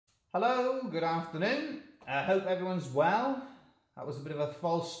Hello, good afternoon. I hope everyone's well. That was a bit of a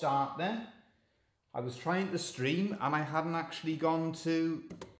false start there. I was trying to stream and I hadn't actually gone to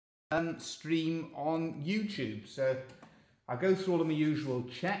stream on YouTube. So I go through all of my usual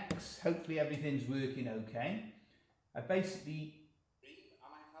checks. Hopefully everything's working okay.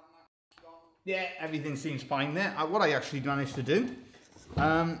 Yeah, everything seems fine there. What I actually managed to do,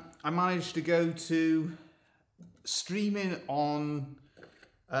 I managed to go to streaming on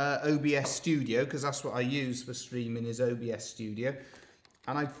OBS Studio, because that's what I use for streaming is OBS Studio,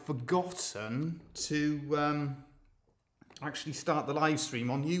 and I'd forgotten to actually start the live stream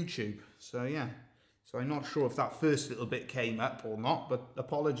on YouTube. So yeah, so I'm not sure if that first little bit came up or not, but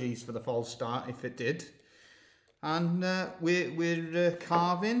apologies for the false start if it did. And we're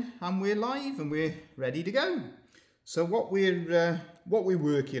carving and we're live and we're ready to go. So what we're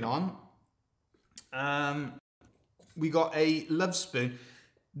working on, we got a Lovespoon.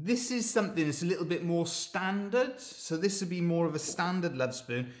 This is something that's a little bit more standard. So this would be more of a standard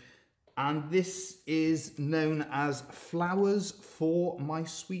Lovespoon. And this is known as Flowers for My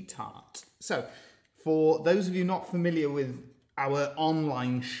Sweetheart. So for those of you not familiar with our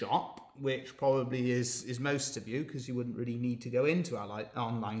online shop, which probably is most of you, because you wouldn't really need to go into our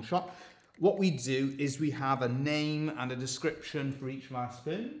online shop, what we do is we have a name and a description for each of our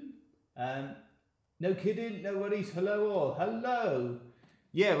spoon. No kidding, no worries. Hello all, hello.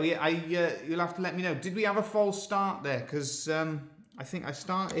 Yeah, you'll have to let me know. Did we have a false start there? Because I think I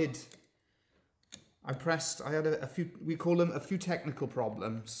started, I had a few, we call them a few technical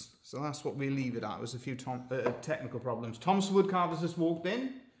problems. So that's what we leave it at, was a few technical problems. Tom's Woodcarver's just walked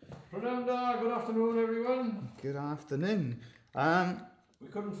in. Fernanda, good afternoon everyone. Good afternoon. We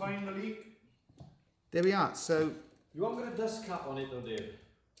couldn't find the leak. There we are, so. You haven't got a dust cap on it though, Dave?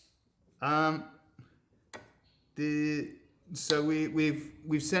 So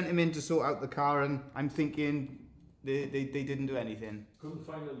we've sent him in to sort out the car, and I'm thinking they didn't do anything. Couldn't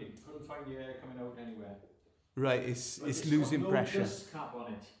find the leak. Couldn't find the air coming out anywhere. Right, it's losing pressure. No dust cap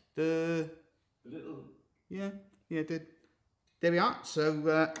on it. The little. Yeah, it did. There we are.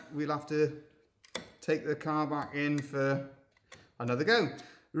 So we'll have to take the car back in for another go.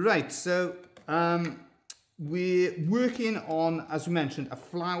 Right. So we're working on, as we mentioned, a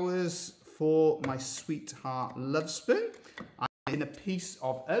Flowers for My Sweetheart Lovespoon. I'm in a piece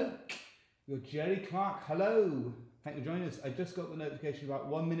of oak. You're Jerry Clark. Hello. Thank you for joining us. I just got the notification about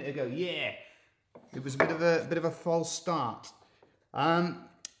 1 minute ago. Yeah. It was a bit of a false start.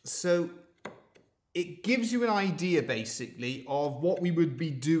 So it gives you an idea basically of what we would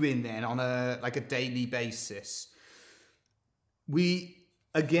be doing then on a daily basis. We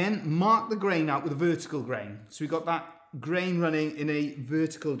again mark the grain out with a vertical grain. So we got that grain running in a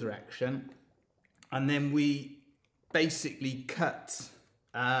vertical direction, and then we basically cut,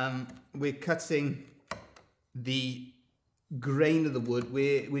 we're cutting the grain of the wood.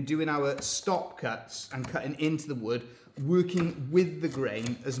 We're doing our stop cuts and cutting into the wood, working with the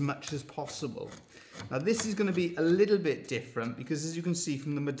grain as much as possible. Now this is going to be a little bit different because, as you can see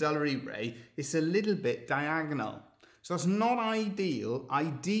from the medullary ray, it's a little bit diagonal. So that's not ideal.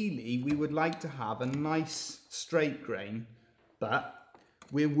 Ideally, we would like to have a nice straight grain, but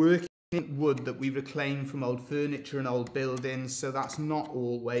we're working wood that we reclaim from old furniture and old buildings, so that's not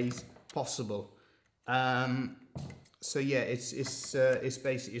always possible. So yeah, it's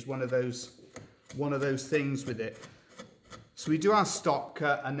basically one of those things with it. So we do our stop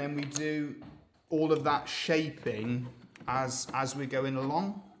cut, and then we do all of that shaping as we're going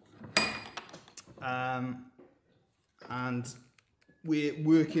along. And we're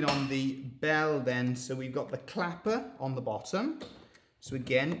working on the bell then, so we've got the clapper on the bottom. So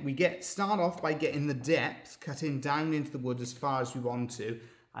again, we start off by getting the depth, cutting down into the wood as far as we want to,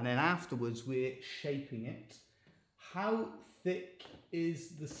 and then afterwards we're shaping it. How thick is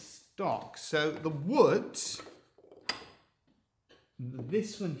the stock? So the wood,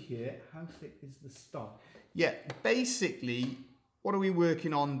 this one here, how thick is the stock? Yeah, basically, what are we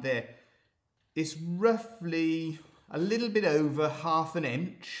working on there? It's roughly a little bit over 1/2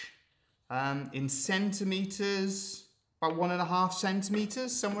 inch, in centimetres, about 1.5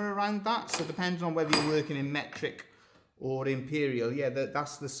 centimetres, somewhere around that. So depending on whether you're working in metric or imperial, yeah,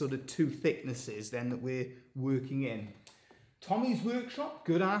 that's the sort of two thicknesses then that we're working in. Tommy's Workshop,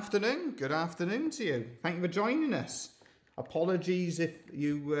 good afternoon. Good afternoon to you. Thank you for joining us. Apologies if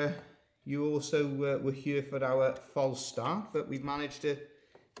you also were here for our false start, but we've managed to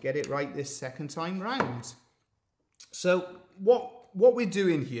get it right this second time round. So what we're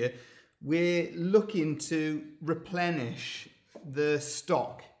doing here, we're looking to replenish the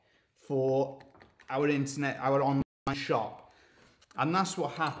stock for our online shop. And that's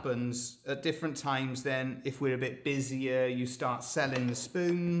what happens at different times then. If we're a bit busier, you start selling the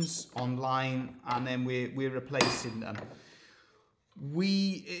spoons online and then we're replacing them.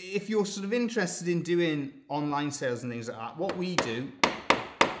 If you're sort of interested in doing online sales and things like that, what we do,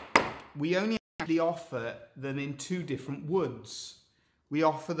 we only actually offer them in 2 different woods. We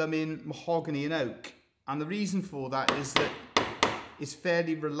offer them in mahogany and oak. And the reason for that is that it's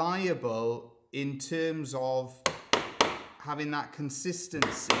fairly reliable in terms of having that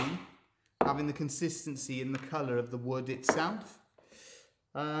consistency, having the consistency in the colour of the wood itself.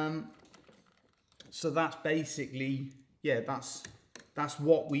 So that's basically, yeah, that's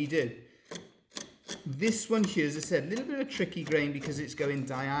what we do. This one here, as I said, a little bit of tricky grain because it's going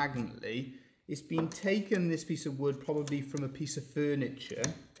diagonally. It's been taken, this piece of wood, probably from a piece of furniture,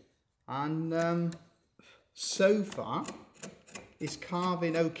 and so far it's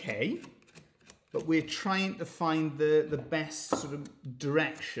carving okay. But we're trying to find the best sort of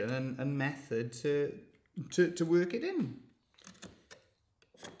direction and method to work it in.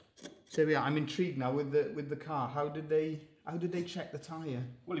 So yeah, I'm intrigued now with the car. How did they check the tyre?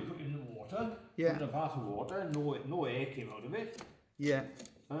 Well, you put it in the water. Yeah. Put in a bath of water. No air came out of it. Yeah.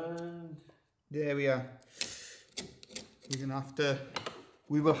 And there we are.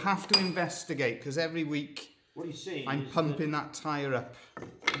 We will have to investigate because every week what he's saying I'm is pumping that tyre up.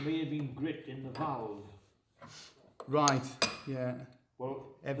 there may have been grit in the valve. Right. Yeah.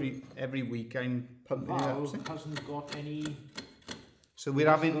 Well, every week I'm pumping the it valve up. hasn't got any. So we're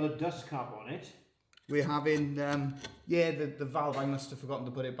having. Got a dust cap on it. We're having. Yeah, the valve. I must have forgotten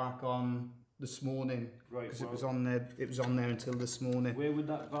to put it back on this morning. Right. Because it was on there. It was on there until this morning. Where would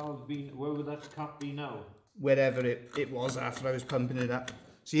that valve be? Where would that cap be now? Wherever it was after I was pumping it up.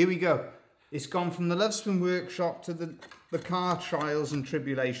 So here we go. It's gone from the Lovespoon Workshop to the car trials and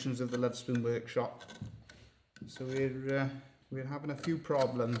tribulations of the Lovespoon Workshop. So we're having a few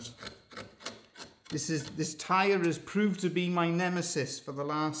problems. This tyre has proved to be my nemesis for the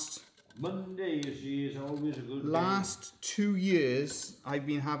last. Monday, you see, is always a good last 2 years. I've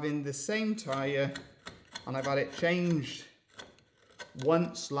been having the same tyre, and I've had it changed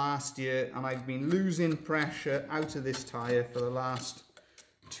once last year, and I've been losing pressure out of this tyre for the last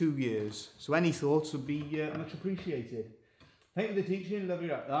 2 years. So any thoughts would be much appreciated. Thank you for the teaching,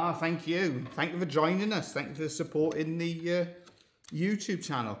 lovely. Thank you. Thank you for joining us. Thank you for supporting the YouTube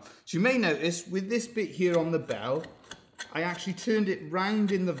channel. So you may notice with this bit here on the bell, I actually turned it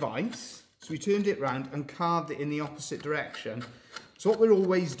round in the vise. So we turned it round and carved it in the opposite direction. So what we're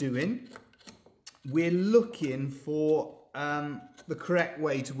always doing, we're looking for the correct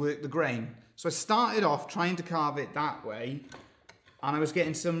way to work the grain. So I started off trying to carve it that way, and I was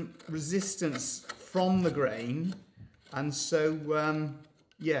getting some resistance from the grain, and so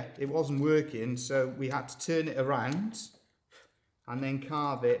yeah, it wasn't working, so we had to turn it around and then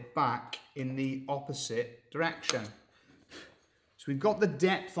carve it back in the opposite direction. So we've got the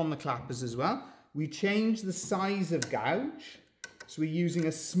depth on the clappers as well. We changed the size of gouge, so we're using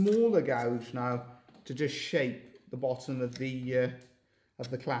a smaller gouge now to just shape the bottom of the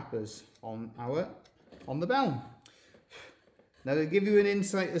clappers on the bell. Now to give you an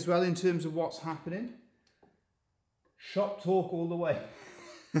insight as well in terms of what's happening, shop talk all the way.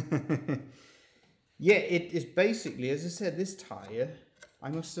 Yeah, it is basically, as I said, this tyre,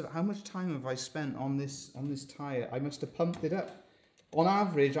 how much time have I spent on this tyre? I must have pumped it up. On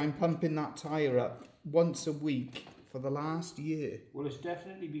average, I'm pumping that tyre up once a week for the last year. Well, it's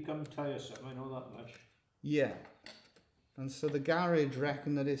definitely become tiresome, I know that much. Yeah. And so the garage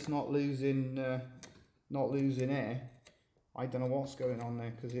reckon that it's not losing air. I don't know what's going on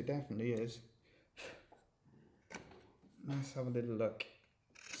there, because it definitely is. Let's have a little look.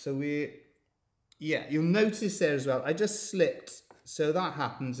 So yeah, you'll notice there as well, I just slipped. So that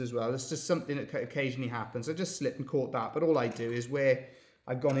happens as well. It's just something that occasionally happens. I just slipped and caught that. But all I do is where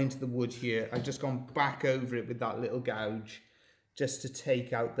I've gone into the wood here, I've just gone back over it with that little gouge just to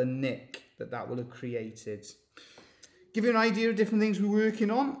take out the nick that will have created. Give you an idea of different things we're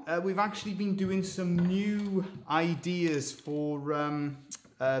working on. We've actually been doing some new ideas for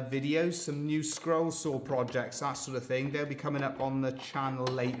videos, some new scroll saw projects, that sort of thing. They'll be coming up on the channel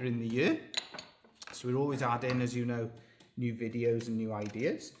later in the year. So we're always adding, as you know, new videos and new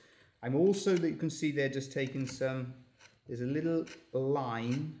ideas. I'm also, that you can see there, just taking some, there's a little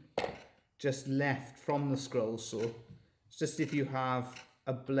line just left from the scroll saw. It's just if you have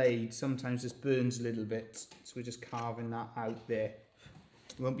a blade, sometimes this burns a little bit, so we're just carving that out there.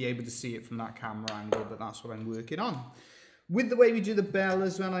 You won't be able to see it from that camera angle, but that's what I'm working on. With the way we do the bell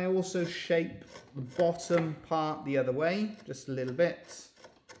as well, I also shape the bottom part the other way, just a little bit,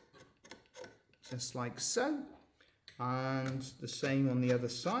 just like so. And the same on the other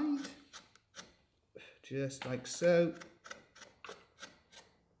side, just like so.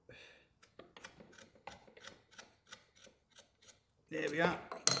 There we are.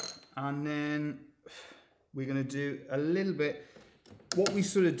 And then we're going to do a little bit, what we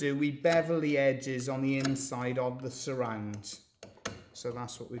sort of do, we bevel the edges on the inside of the surround. So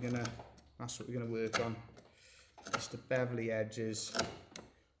that's what we're going to work on. Just to bevel the edges.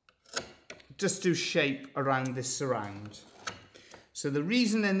 Just do shape around this surround. So the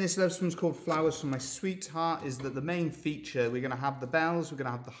reason then this Lovespoon is called Flowers for My Sweetheart is that the main feature, we're going to have the bells, we're going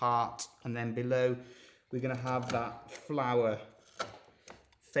to have the heart, and then below we're going to have that flower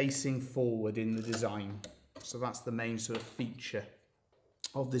facing forward in the design. So that's the main sort of feature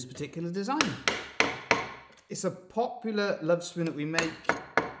of this particular design. It's a popular Lovespoon that we make,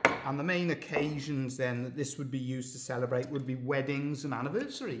 and the main occasions then that this would be used to celebrate would be weddings and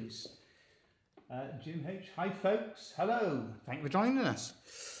anniversaries. Jim H, hi folks, hello, thank you for joining us.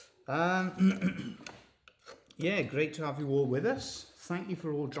 Yeah, great to have you all with us. Thank you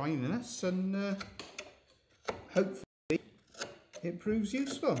for all joining us, and hopefully it proves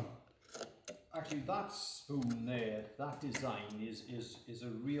useful. Actually, that spoon there, that design is a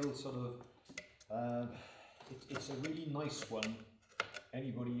real sort of, it's a really nice one.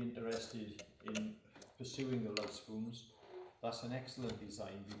 Anybody interested in pursuing the Lovespoons, that's an excellent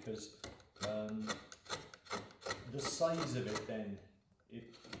design, because the size of it then,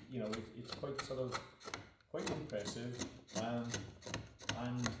 it's quite sort of, quite impressive,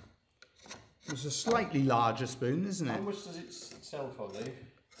 and it's a slightly larger spoon, isn't it? how much does it sell for, Dave?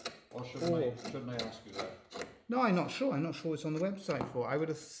 Or shouldn't I ask you that? No, I'm not sure. I'm not sure it's on the website for.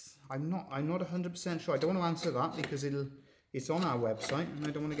 I'm not 100% sure. I don't want to answer that because it's on our website, and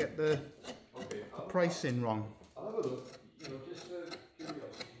I don't want to get the pricing wrong. I'll have a look. Just for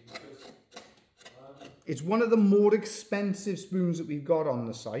curiosity, because it's one of the more expensive spoons that we've got on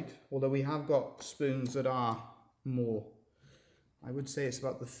the site. Although we have got spoons that are more. I would say it's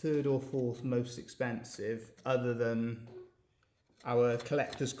about the third or fourth most expensive, other than our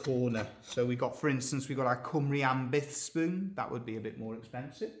collector's corner. So we got, for instance, we got our Cymru Ambith spoon. That would be a bit more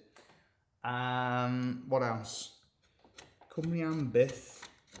expensive. What else? Cymru Ambith.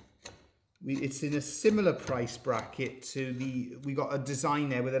 It's in a similar price bracket to we got a design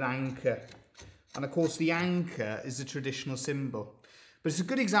there with an anchor. And of course the anchor is a traditional symbol. But it's a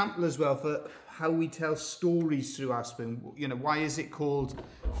good example as well for how we tell stories through our spoon. Why is it called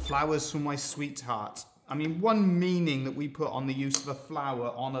Flowers for My Sweetheart? I mean, one meaning that we put on the use of a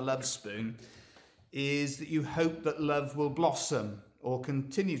flower on a Lovespoon is that you hope that love will blossom or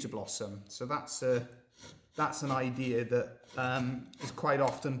continue to blossom. So that's an idea that is quite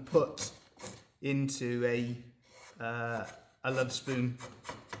often put into a Lovespoon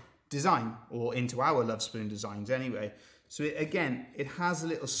design, or into our Lovespoon designs anyway. So it has a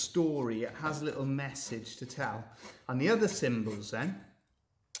little story, it has a little message to tell. And the other symbols then,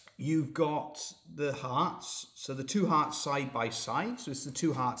 you've got the hearts, so the two hearts side by side, so it's the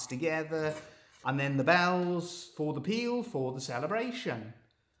two hearts together, and then the bells for the peal, for the celebration.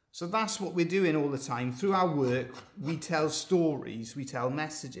 So that's what we're doing all the time. Through our work, we tell stories, we tell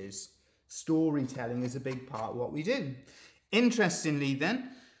messages. Storytelling is a big part of what we do. Interestingly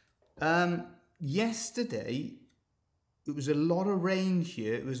then, yesterday, it was a lot of rain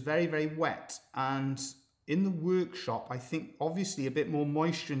here. It was very, very wet, and in the workshop, I think obviously a bit more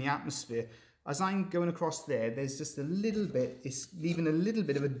moisture in the atmosphere. As I'm going across there's just a little bit, it's leaving a little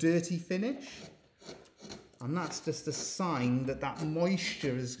bit of a dirty finish. And that's just a sign that that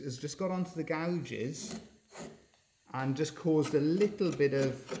moisture has just got onto the gouges and just caused a little bit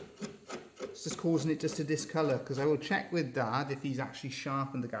of, it's just causing it just to discolour, because I will check with Dad if he's actually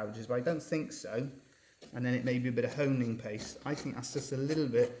sharpened the gouges, but I don't think so. And then it may be a bit of honing paste. I think that's just a little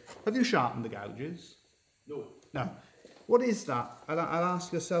bit. Have you sharpened the gouges? no. No. What is that? I'll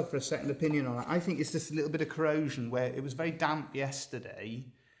ask yourself for a second opinion on it. I think it's just a little bit of corrosion where it was very damp yesterday.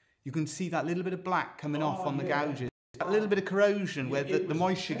 You can see that little bit of black coming off on the gouges. That little bit of corrosion where the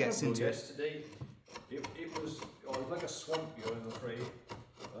moisture gets into it. Yesterday, it was like a swamp here, I'm afraid.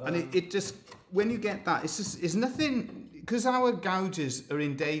 And it just, when you get that, it's nothing, because our gouges are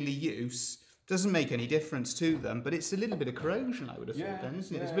in daily use, doesn't make any difference to them, but it's a little bit of corrosion, I would have thought then,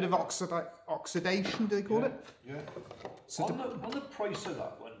 isn't it? It's a bit of oxidation, do they call it? Yeah. So on the price of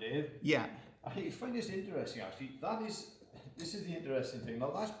that one, Dave, yeah. I find this interesting actually. This is the interesting thing.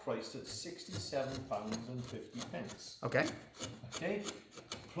 Now that's priced at £67.50. Okay. Okay.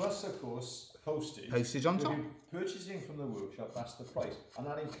 Plus, of course, postage. Postage on top. If you're purchasing from the workshop, that's the price, and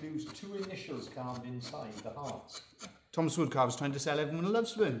that includes 2 initials carved inside the hearts. Thomas Woodcarver's trying to sell everyone a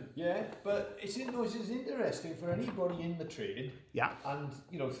Lovespoon. Yeah, but it's interesting for anybody in the trade. Yeah. And,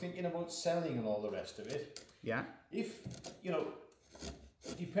 you know, thinking about selling and all the rest of it. Yeah. If, you know,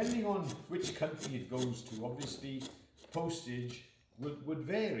 depending on which country it goes to, obviously postage would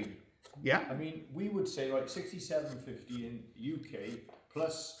vary. Yeah. I mean, we would say, right, 67.50 in UK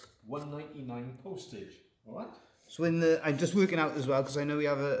plus 199 postage, all right? So I'm just working out as well, because I know we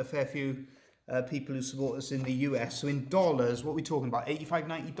have a fair few people who support us in the US. So in dollars, what are we talking about? $85,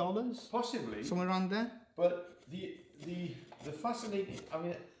 $90? Possibly. Somewhere around there? But the fascinating, I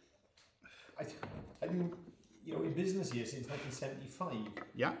mean, I've been, you know, in business here since 1975.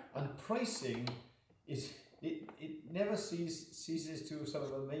 Yeah. And pricing it never ceases to sort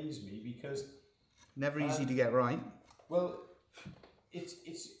of amaze me, because Never easy to get right. well, it's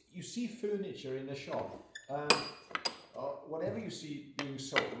you see furniture in a shop, whatever you see being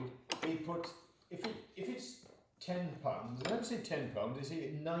sold, they put, if it's £10, let's say £10, they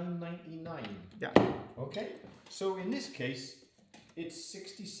say £9.99. Yeah. Okay, so in this case, it's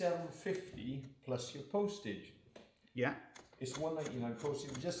 £67.50 plus your postage. Yeah. It's £1.99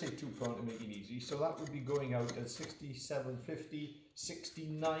 postage. We just say £2 to make it easy. So that would be going out at £67.50,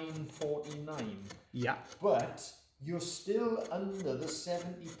 £69.49. Yeah. But you're still under the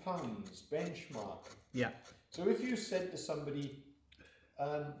 £70 benchmark. Yeah. So if you said to somebody,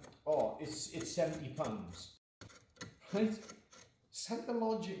 oh, it's £70, right?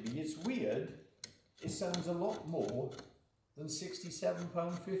 Psychologically, it's weird. It sounds a lot more than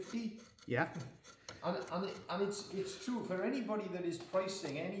 £67.50. Yeah. And it's true for anybody that is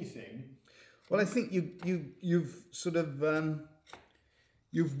pricing anything. Well, I think you've sort of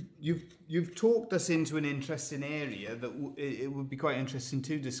you've talked us into an interesting area that it would be quite interesting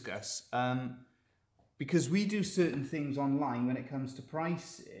to discuss, because we do certain things online when it comes to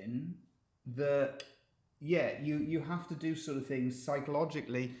pricing that, yeah, you have to do sort of things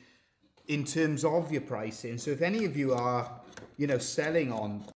psychologically in terms of your pricing. So if any of you are, you know, selling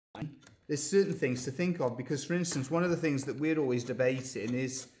online, there's certain things to think of, because, for instance, one of the things that we're always debating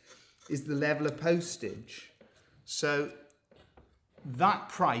is the level of postage. So that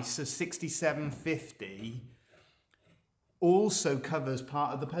price of £67.50 also covers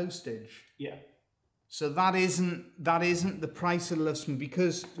part of the postage. Yeah. So that isn't the price of the Lovespoon,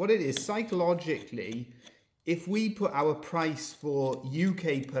 because what it is, psychologically, if we put our price for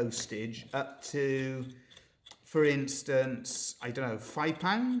UK postage up to, for instance, I don't know,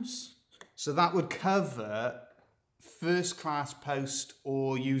 £5, so that would cover first class post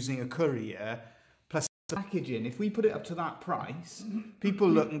or using a courier plus packaging. If we put it up to that price, people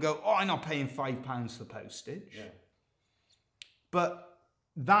look and go, oh, I'm not paying £5 for postage. Yeah. But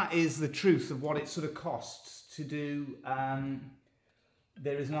that is the truth of what it sort of costs to do.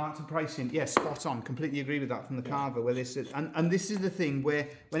 There is an art to pricing. Yes, spot on. Completely agree with that from the carver. Where this is, and this is the thing where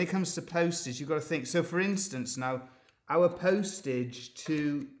when it comes to postage, you've got to think. So, for instance, now our postage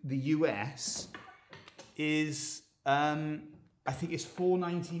to the US is, I think it's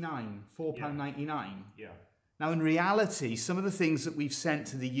 £4.99. Yeah. Now, in reality, some of the things that we've sent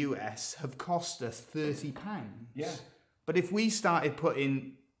to the US have cost us £30. Yeah. But if we started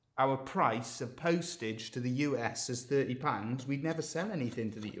putting our price of postage to the US as £30, we'd never sell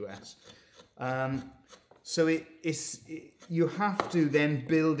anything to the US. So you have to then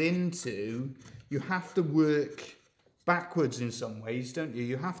build into, you have to work backwards in some ways, don't you?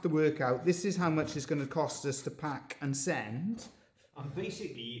 You have to work out, this is how much it's going to cost us to pack and send. And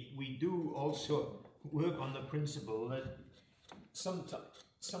basically, we do also work on the principle that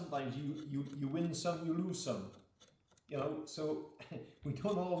sometimes you win some, you lose some. You know, so we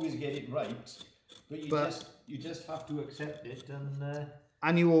don't always get it right, but you just have to accept it,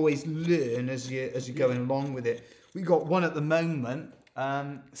 and you always learn as you're going along with it. We got one at the moment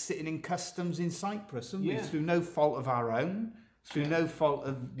sitting in customs in Cyprus, haven't we? Through no fault of our own, through no fault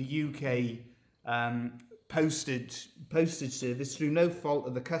of the UK postage service, through no fault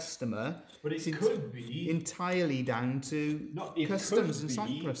of the customer. But it could be entirely down to customs in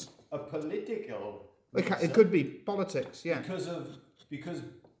Cyprus. A political. It could be politics, yeah. Because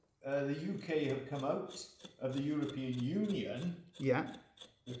the UK have come out of the European Union. Yeah.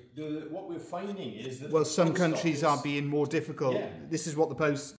 What we're finding is that some countries are being more difficult. Yeah. This is what the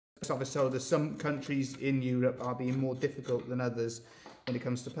Post Office told us. Some countries in Europe are being more difficult than others when it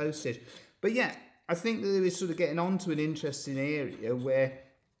comes to postage. But yeah, I think that we're sort of getting onto an interesting area where,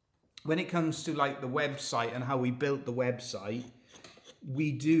 when it comes to like the website and how we built the website,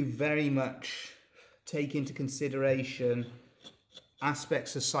 we do very much take into consideration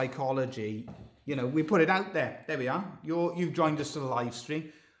aspects of what we put it out there. There we are. You've joined us to the live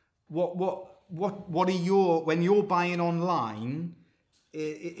stream. What what are your, when you're buying online,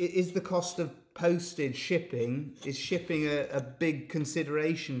 is the cost of postage, shipping, is shipping a big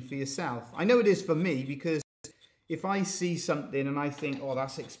consideration for yourself? I know it is for me, because if I see something and I think, oh,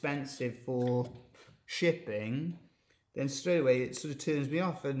 that's expensive for shipping, then straight away it sort of turns me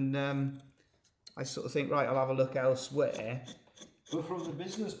off, and I sort of think, right, I'll have a look elsewhere. But from our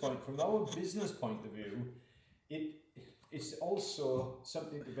business point of view, it's also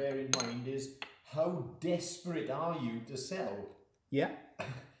something to bear in mind is how desperate are you to sell? Yeah.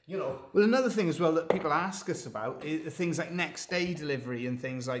 You know. Well, another thing as well that people ask us about is things like next day delivery and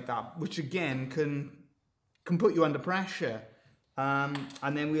things like that, which again can put you under pressure. And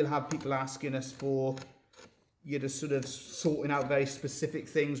then we'll have people asking us for, you know, sort of sorting out very specific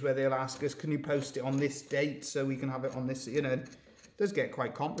things where they'll ask us, can you post it on this date so we can have it on this, you know. It does get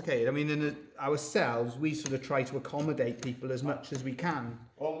quite complicated. I mean, in ourselves, we sort of try to accommodate people as much as we can.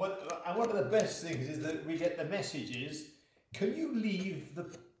 Well, one of the best things is that we get the messages, can you leave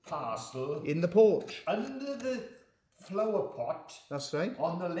the parcel in the porch under the flower pot? That's right.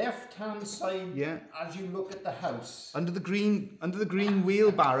 On the left-hand side, yeah, as you look at the house. Under the green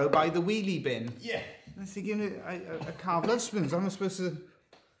wheelbarrow by the wheelie bin. Yeah. I think, you know, I carve Lovespoons. I'm supposed to.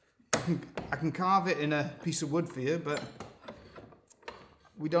 I can carve it in a piece of wood for you, but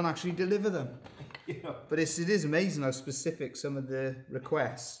we don't actually deliver them. Yeah. But it is amazing how specific some of the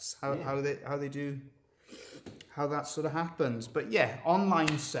requests, how they do, how that sort of happens. But yeah,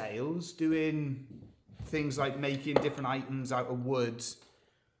 online sales, doing things like making different items out of wood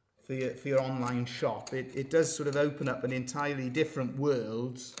for your online shop, it does sort of open up an entirely different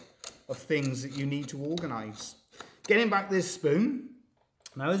world of things that you need to organise. Getting back this spoon,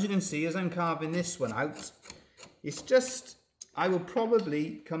 now as you can see, as I'm carving this one out, it's just, I will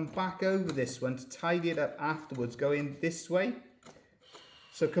probably come back over this one to tidy it up afterwards, going this way.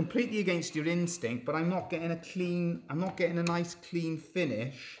 So completely against your instinct, but I'm not getting a nice clean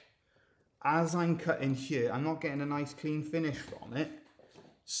finish as I'm cutting here. I'm not getting a nice clean finish from it.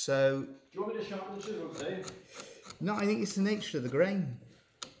 So, do you want me to sharpen the chisel today? No, I think it's the nature of the grain.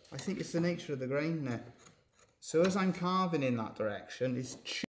 I think it's the nature of the grain there. So as I'm carving in that direction, it's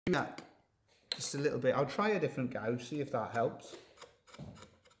chewing up just a little bit. I'll try a different gouge, see if that helps.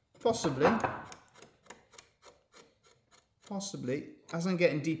 Possibly. Possibly. As I'm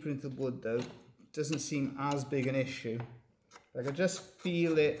getting deeper into the wood though, it doesn't seem as big an issue. Like I just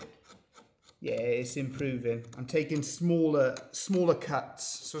feel it. Yeah, it's improving. I'm taking smaller cuts.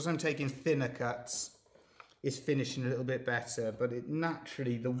 So as I'm taking thinner cuts, it's finishing a little bit better. But it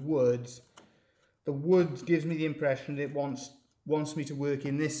naturally, the wood gives me the impression that it wants me to work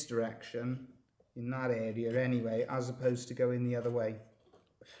in this direction, in that area anyway, as opposed to going the other way.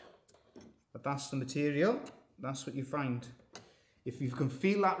 But that's the material. That's what you find. If you can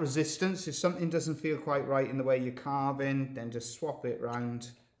feel that resistance, if something doesn't feel quite right in the way you're carving, then just swap it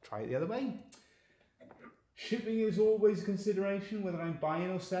round. Try it the other way. Shipping is always a consideration, whether I'm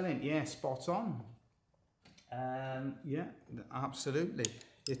buying or selling. Yeah, spot on. Yeah, absolutely.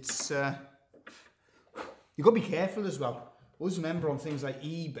 It's you've got to be careful as well. Always remember on things like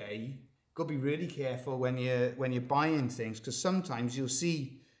eBay, you've got to be really careful when you're buying things, because sometimes you'll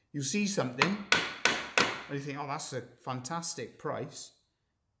see something and you think, oh, that's a fantastic price.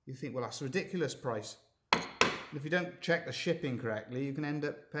 You think, well, that's a ridiculous price. And if you don't check the shipping correctly, you can end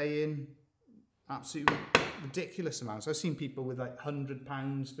up paying absolutely ridiculous amounts. I've seen people with like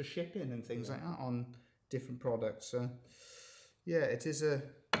 £100 for shipping and things like that on different products. So yeah, it is a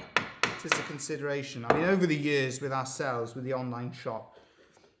consideration. I mean, over the years with ourselves, with the online shop,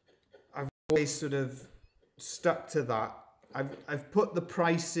 I've always sort of stuck to that. I've put the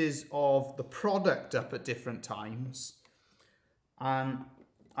prices of the product up at different times, and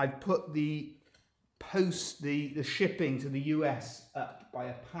I've put the shipping to the US up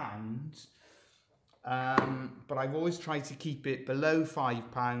by £1. But I've always tried to keep it below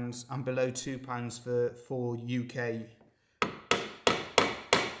 £5 and below £2 for UK.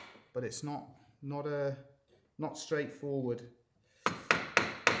 But it's not straightforward.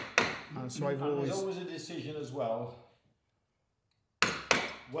 And so there's always a decision as well.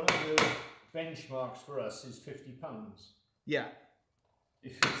 One of the benchmarks for us is £50. Yeah.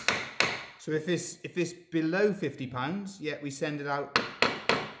 If it's below £50, yeah, we send it out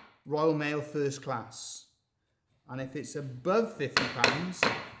Royal Mail first class. And if it's above £50,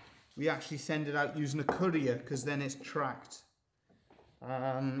 we actually send it out using a courier, because then it's tracked.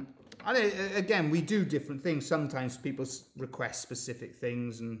 And again, we do different things. Sometimes people request specific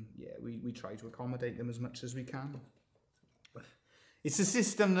things, and yeah, we try to accommodate them as much as we can. It's a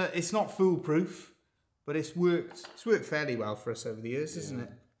system that it's not foolproof, but it's worked fairly well for us over the years, isn't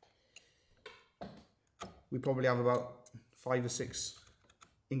it? we probably have about 5 or 6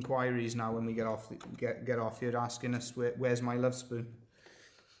 inquiries now when we get off here asking us where's my Lovespoon.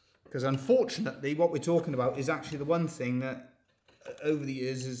 Because unfortunately what we're talking about is actually the one thing that over the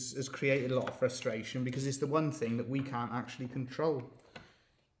years has created a lot of frustration, because it's the one thing that we can't actually control.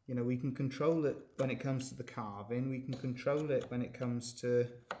 You know, we can control it when it comes to the carving, we can control it when it comes to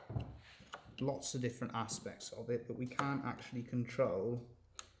lots of different aspects of it, but we can't actually control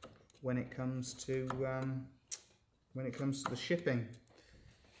when it comes to the shipping.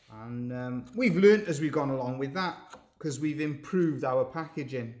 And we've learnt as we've gone along with that, because we've improved our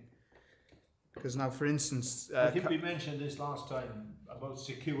packaging. Because now, for instance, I think we mentioned this last time about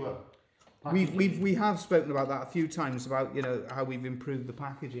secure packaging. we have spoken about that a few times, about, you know, how we've improved the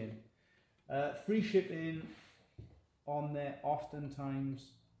packaging. Free shipping on there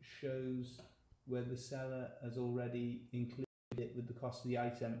oftentimes shows where the seller has already included it with the cost of the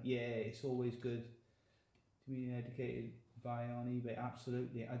item. Yeah, it's always good to be educated buy on eBay.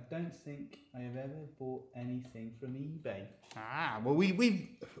 Absolutely. I don't think I have ever bought anything from eBay. Well,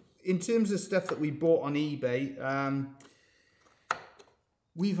 we in terms of stuff that we bought on eBay,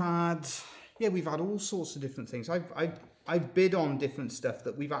 we've had all sorts of different things. I've bid on different stuff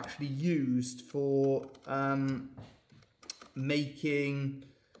that we've actually used for making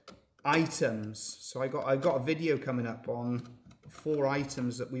items. So I've got a video coming up on 4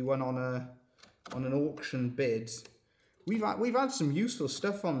 items that we won on an auction bid. We've had some useful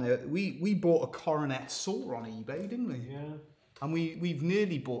stuff on there. We bought a coronet saw on eBay, didn't we? Yeah. And we've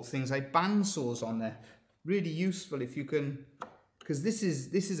nearly bought things like bandsaws on there. Really useful if you can, because this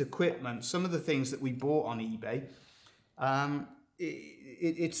is equipment. Some of the things that we bought on eBay,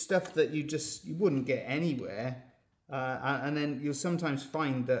 it's stuff that you wouldn't get anywhere. And then you'll sometimes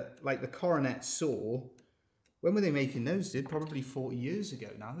find that, like the coronet saw, when were they making those, dude? Probably 40 years ago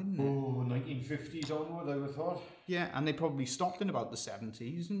now, isn't it? Oh, 1950s onward, I would have thought. Yeah, and they probably stopped in about the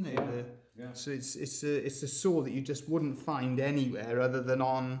 70s, didn't they? Yeah. So it's a saw that you just wouldn't find anywhere other than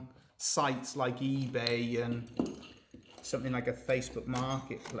on sites like eBay and something like a Facebook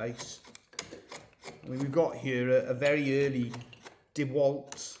Marketplace. I mean, we've got here a very early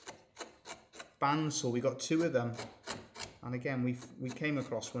DeWalt bandsaw. We got 2 of them, and again we came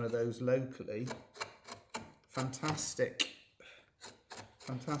across one of those locally. Fantastic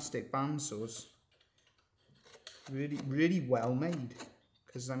bandsaws. Really well made.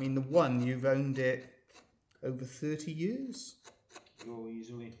 Because I mean, the one, you've owned it over 30 years. Oh,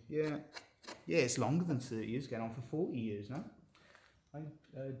 easily. Yeah, it's longer than 30 years. Getting on for 40 years now.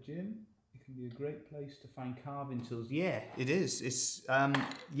 Jim, it can be a great place to find carving tools. Yeah, it is. It's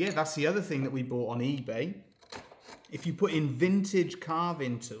that's the other thing that we bought on eBay. If you put in vintage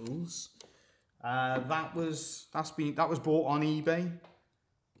carving tools, that was bought on eBay.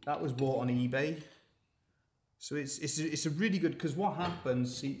 That was bought on eBay. So it's a really good, because what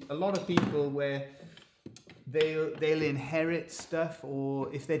happens, see, a lot of people where they'll inherit stuff,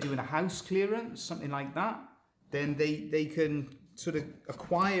 or if they're doing a house clearance, something like that, then they can sort of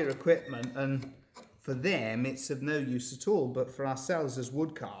acquire equipment, and for them it's of no use at all, but for ourselves as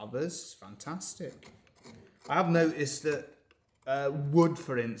wood carvers, it's fantastic. I have noticed that wood,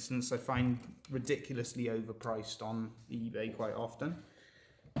 for instance, I find ridiculously overpriced on eBay quite often,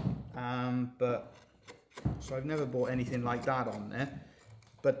 so I've never bought anything like that on there.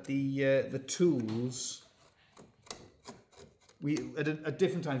 But the tools, at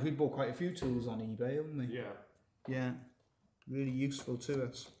different times we bought quite a few tools on eBay, haven't we? Yeah, really useful to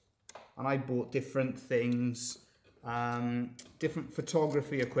us. And I bought different things, different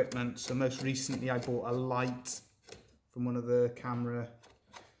photography equipment. So most recently I bought a light from one of the camera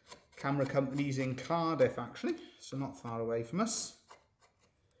companies in Cardiff, actually, so not far away from us.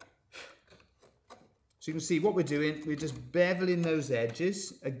 So you can see what we're doing, we're just beveling those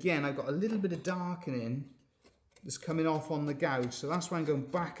edges. Again, I've got a little bit of darkening that's coming off on the gouge, so that's why I'm going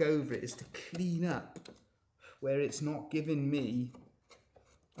back over it, is to clean up where it's not giving me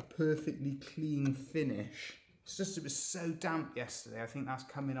a perfectly clean finish. It's just, it was so damp yesterday, I think that's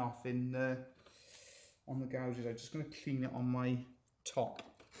coming off in on the gouges. I'm just going to clean it on my top.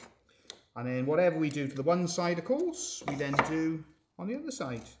 And then whatever we do to the one side, of course, we then do on the other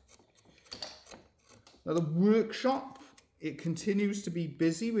side. Now the workshop, it continues to be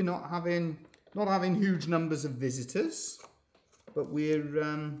busy. We're not having huge numbers of visitors, but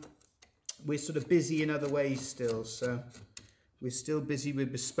we're sort of busy in other ways still. So we're still busy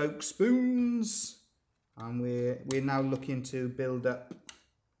with bespoke spoons, and we're now looking to build up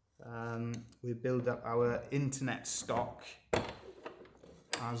our internet stock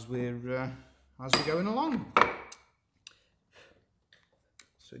as we're going along.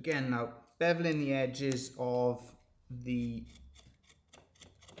 So again, now beveling the edges of the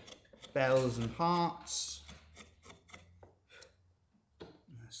bells and hearts.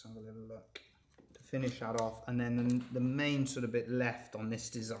 Let's have a little look to finish that off, and then the main sort of bit left on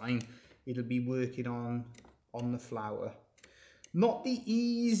this design, it'll be working on the flower. Not the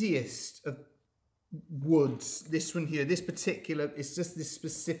easiest of woods, this one here, this particular, it's just this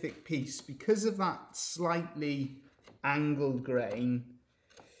specific piece, because of that slightly angled grain,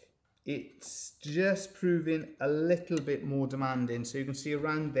 it's just proving a little bit more demanding. So you can see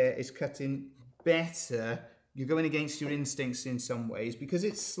around there it's cutting better. You're going against your instincts in some ways because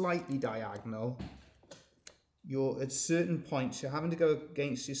it's slightly diagonal. You're at certain points you're having to go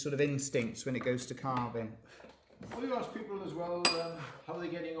against your sort of instincts when it goes to carving. Well, you ask people as well how they're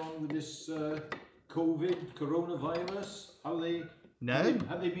getting on with this coronavirus.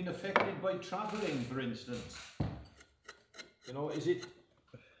 Have they been affected by travelling, for instance? You know, is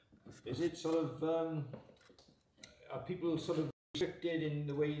it sort of are people sort of restricted in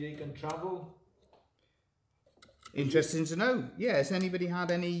the way they can travel? Interesting to know. Yeah, has anybody had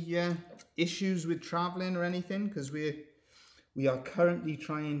any issues with travelling or anything? Because we are currently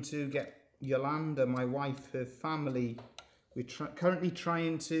trying to get Yolanda, my wife, her family, we're currently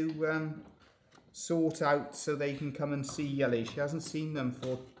trying to sort out so they can come and see Yelly. She hasn't seen them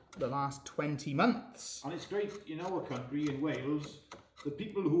for the last 20 months. And it's great in our country, in Wales, the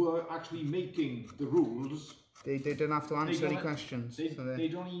people who are actually making the rules, they don't have to answer any questions. They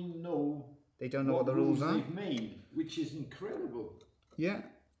don't even know. They don't know what the rules are. They've made, which is incredible. Yeah,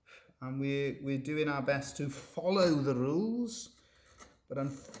 and we're doing our best to follow the rules, but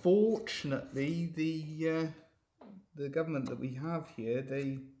unfortunately, the government that we have here,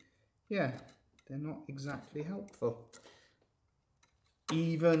 they're not exactly helpful.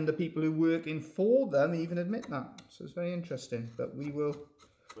 Even the people who work in for them even admit that. So it's very interesting. But we will.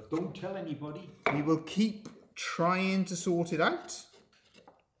 But don't tell anybody. We will keep trying to sort it out.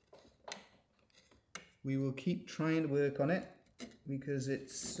 We will keep trying to work on it because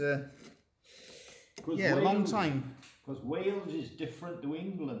it's a long time. Because Wales is different to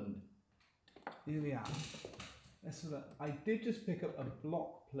England. Here we are. Let's have a, I did just pick up a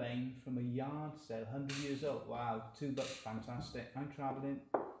block plane from a yard sale, 100 years old. Wow, $2, fantastic. I'm travelling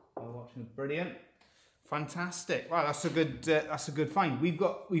while watching. Brilliant, fantastic. Wow, that's a good find. We've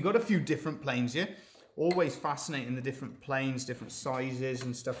got a few different planes here. Always fascinating, the different planes, different sizes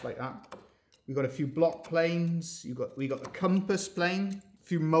and stuff like that. We've got a few block planes. We got the compass plane, a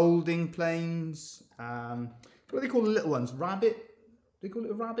few moulding planes. What do they call the little ones? Rabbit? Do they call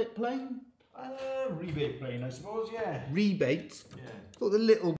it a rabbit plane? Rebate plane, I suppose, yeah. Rebate? Yeah. I thought the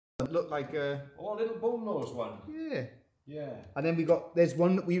little one looked like a... Oh, a little bone nose one. Yeah. Yeah. And then there's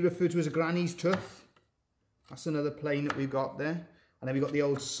one that we refer to as a granny's tooth. That's another plane that we've got there. And then we've got the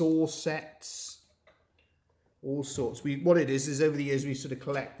old saw sets. All sorts. What it is over the years we've sort of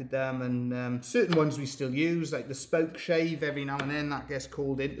collected them, and certain ones we still use, like the spoke shave, every now and then that gets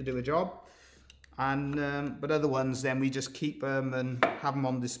called in to do a job. And but other ones then we just keep them and have them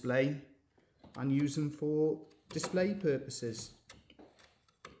on display and use them for display purposes.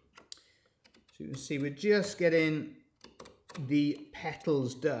 So you can see we're just getting the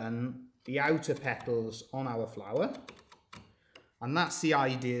petals done, the outer petals on our flower. And that's the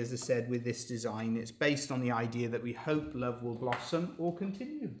idea, as I said, with this design. It's based on the idea that we hope love will blossom or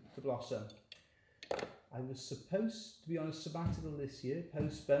continue to blossom. I was supposed to be on a sabbatical this year,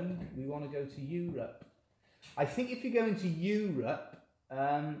 postponed. We want to go to Europe. I think if you're going to Europe,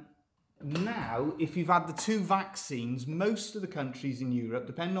 now, if you've had the 2 vaccines, most of the countries in Europe,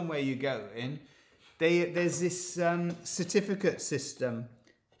 depending on where you're going, there's this certificate system.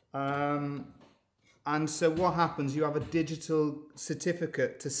 And so what happens, you have a digital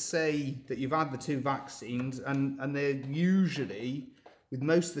certificate to say that you've had the 2 vaccines, and they're usually, with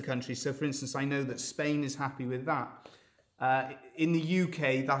most of the countries, so for instance, I know that Spain is happy with that. In the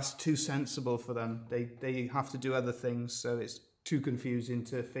UK, that's too sensible for them. They have to do other things, so it's too confusing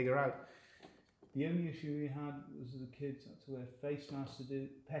to figure out. The only issue we had was the kids had to wear face masks to do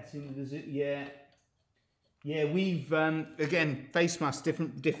petting the zoo. Yeah, we've, again, face masks,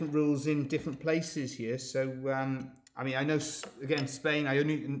 different rules in different places here. So, I mean, I know, again, Spain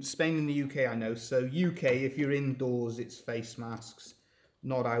and the UK I know. So UK, if you're indoors, it's face masks,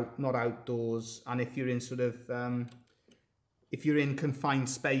 not outdoors. And if you're in sort of, if you're in confined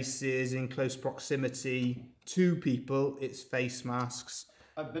spaces, in close proximity to people, it's face masks.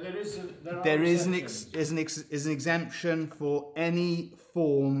 But there is an exemption for any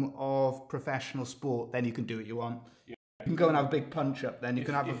form of professional sport. Then you can do what you want. Yeah. You can go and have a big punch up. Then you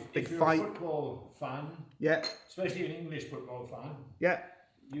can have a big fight. If you're a football fan, yeah, especially an English football fan, yeah,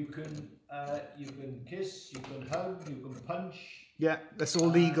 You can kiss, you can hug, you can punch. Yeah, that's all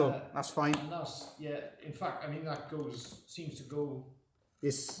legal. That's fine. And that's, yeah. In fact, I mean that seems to go.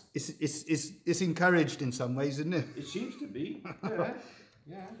 It's encouraged in some ways, isn't it? It seems to be. Yeah.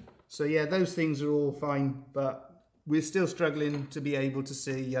 Yeah. So yeah, those things are all fine, but we're still struggling to be able to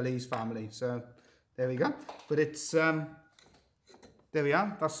see Yellie's family. So there we go. But it's there we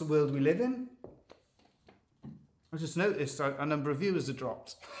are. That's the world we live in. I just noticed a number of viewers have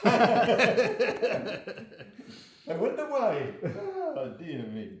dropped. I wonder why. Oh, dear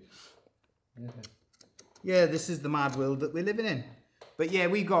me. Yeah. Yeah, this is the mad world that we're living in. But yeah,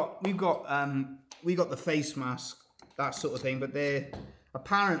 we got the face mask, that sort of thing. But they're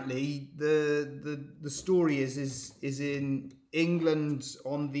apparently the story is in England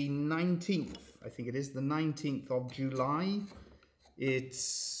on the 19th. I think it is the 19th of July.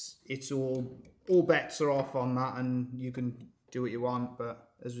 It's all bets are off on that, and you can do what you want.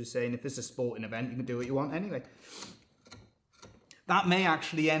 But as we're saying, if it's a sporting event, you can do what you want anyway. That may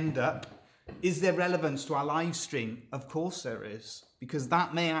actually end up. Is there relevance to our live stream? Of course there is, because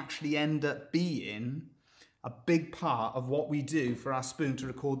that may actually end up being a big part of what we do for our spoon to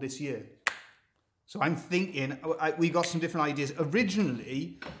record this year. So I'm thinking, we got some different ideas.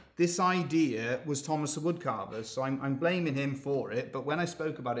 Originally, this idea was Thomas the Woodcarver, so I'm blaming him for it, but when I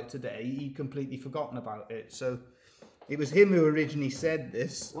spoke about it today, he'd completely forgotten about it. So it was him who originally said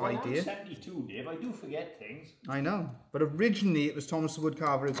this idea. I'm 72, Dave. I do forget things. I know. But originally it was Thomas the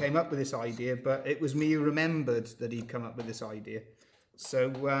Woodcarver who came up with this idea, but it was me who remembered that he'd come up with this idea.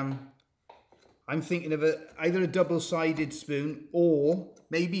 So I'm thinking of either a double-sided spoon or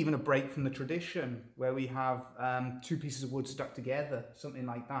maybe even a break from the tradition where we have two pieces of wood stuck together, something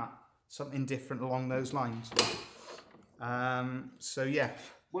like that. Something different along those lines. So yeah.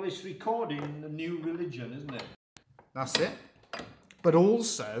 Well, it's recording a new religion, isn't it? That's it. But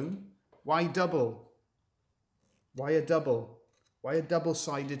also, why double? Why a double? Why a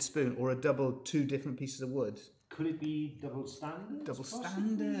double-sided spoon or a two different pieces of wood? Could it be double standards? Double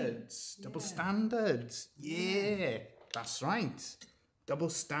standards. Yeah. Double standards. Yeah, that's right. Double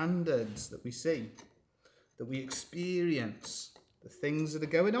standards that we see, that we experience, the things that are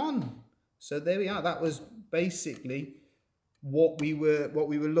going on. So there we are. That was basically what we were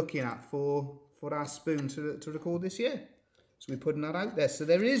looking at for our spoon to record this year. So we're putting that out there. So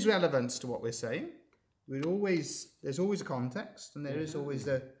there is relevance to what we're saying. There's always a context, and there is always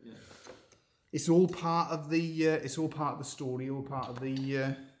a. Yeah. It's all part of the story, all part of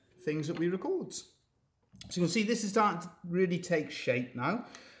the things that we record. So you can see this is starting to really take shape now.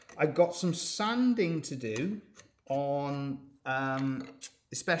 I've got some sanding to do on,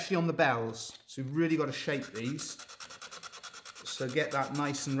 especially on the bells. So we've really got to shape these. So get that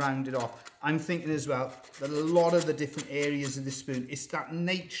nice and rounded off. I'm thinking as well that a lot of the different areas of the spoon, it's that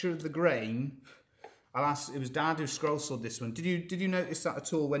nature of the grain. It was Dad who scroll sawed this one. Did you notice that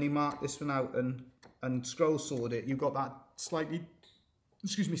at all when he marked this one out and scroll sawed it? You got that slightly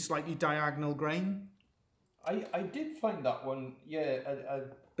diagonal grain. I did find that one, yeah, a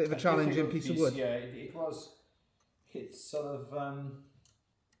bit of a challenging piece of wood. Yeah, it was. It's sort of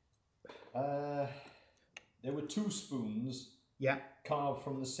there were two spoons. Yeah. Carved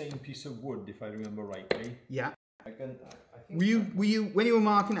from the same piece of wood, if I remember rightly. Yeah. I think were you when you were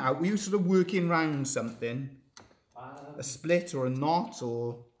marking it out, were you sort of working round something? A split or a knot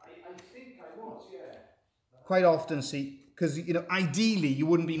or? I think I was, yeah. Quite often, see, because ideally you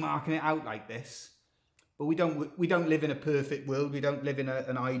wouldn't be marking it out like this, but we don't live in a perfect world. We don't live in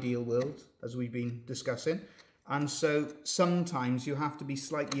an ideal world, as we've been discussing, and so sometimes you have to be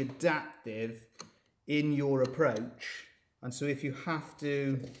slightly adaptive in your approach. And so if you have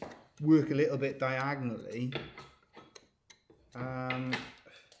to work a little bit diagonally,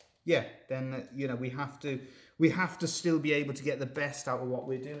 yeah, then we have to still be able to get the best out of what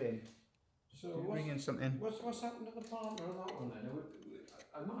we're doing. So what's happened to the partner on that one then?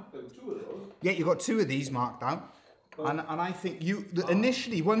 I marked out two of those. Yeah, you got two of these marked out, and I think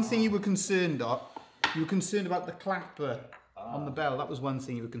initially one thing you were concerned about the clapper on the bell. That was one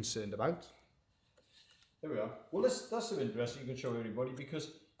thing you were concerned about. There we are. Well, that's of interest. You can show everybody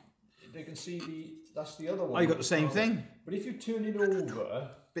because they can see that's the other one. Oh, you got the same thing. But if you turn it over,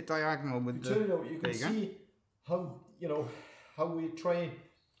 bit diagonal with turn it over, you can see how how we try.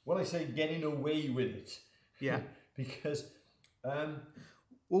 When I say getting away with it, yeah, because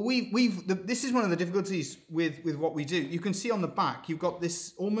well, this is one of the difficulties with what we do. You can see on the back, you've got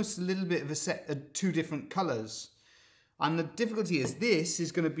this almost a little bit of a set of two different colours, and the difficulty is this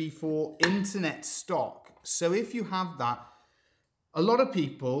is going to be for internet stock. So if you have that, a lot of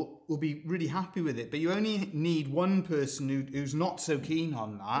people will be really happy with it, but you only need one person who's not so keen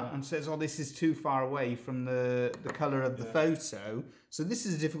on that and says, oh, this is too far away from the colour of the photo. So this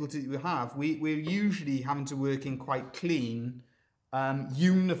is a difficulty that we have. We're usually having to work in quite clean,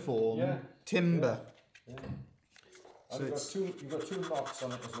 uniform timber. Yeah. So you've got two knots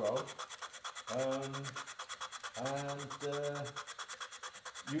on it as well.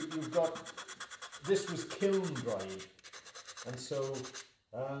 You've got, this was kiln dried. And so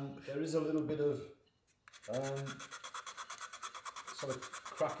there is a little bit of sort of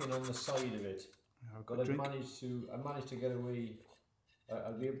cracking on the side of it. But I managed to get away.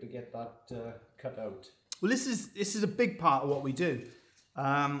 I'll be able to get that cut out. Well, this is a big part of what we do,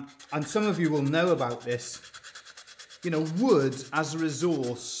 and some of you will know about this. You know, wood as a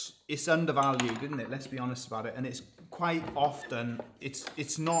resource, it's undervalued, isn't it? Let's be honest about it, and it's quite often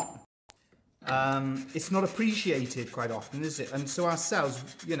it's not appreciated quite often, is it? And so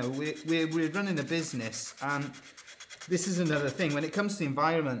ourselves, you know, we're running a business, and this is another thing when it comes to the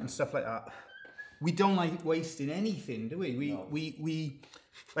environment and stuff like that. We don't like wasting anything, do we? We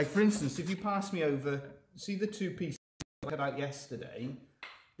like, for instance, if you pass me over, see the two pieces I cut out yesterday.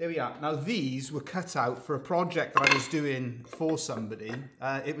 There we are. Now these were cut out for a project that I was doing for somebody.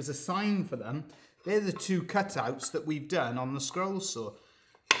 It was a sign for them. They're the two cutouts that we've done on the scroll saw.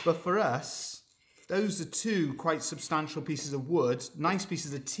 But for us, those are two quite substantial pieces of wood, nice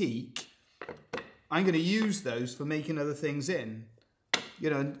pieces of teak. I'm going to use those for making other things in. You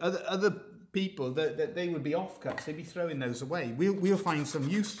know, other people, that they would be offcuts, they'd be throwing those away. We'll find some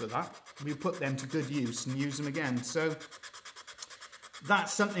use for that. We'll put them to good use and use them again. So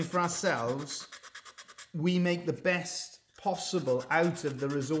that's something for ourselves. We make the best possible out of the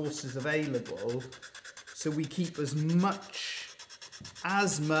resources available, so we keep as much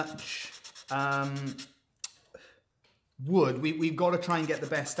wood. We've got to try and get the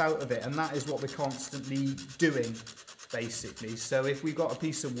best out of it, and that is what we're constantly doing, basically. So if we've got a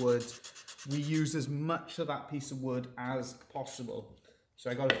piece of wood, we use as much of that piece of wood as possible. So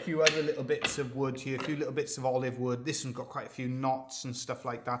I got a few other little bits of wood here, a few little bits of olive wood. This one's got quite a few knots and stuff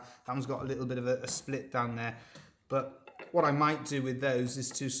like that. That one's got a little bit of a split down there. But what I might do with those is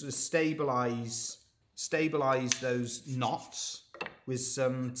to sort of stabilize those knots with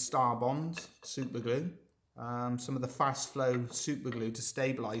some Starbond super glue, some of the fast flow super glue to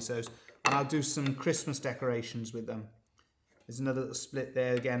stabilize those, and I'll do some Christmas decorations with them. There's another little split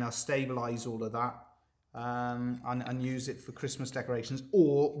there. Again, I'll stabilize all of that and use it for Christmas decorations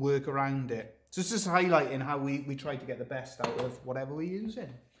or work around it. So it's just highlighting how we try to get the best out of whatever we're using.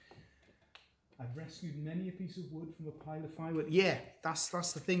 I've rescued many a piece of wood from a pile of firewood. Yeah, that's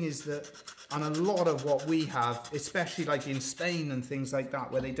the thing, is that, and a lot of what we have, especially like in Spain and things like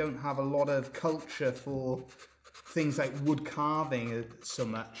that, where they don't have a lot of culture for things like wood carving so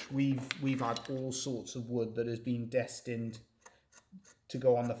much, we've had all sorts of wood that has been destined to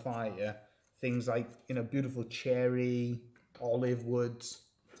go on the fire. Things like, you know, beautiful cherry, olive woods,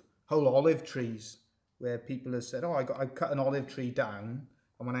 whole olive trees, where people have said, oh, I cut an olive tree down.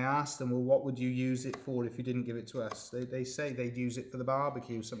 And when I asked them, well, what would you use it for if you didn't give it to us? They say they'd use it for the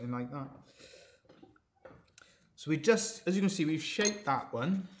barbecue, something like that. So we just, as you can see, we've shaped that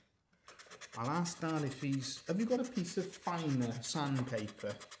one. I'll ask Dan if have you got a piece of finer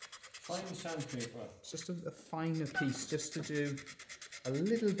sandpaper? Fine sandpaper. It's just a finer piece, just to do a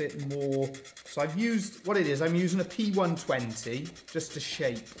little bit more. So I've used, what it is, I'm using a P120 just to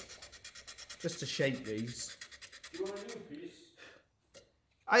shape these. Do you want a new piece?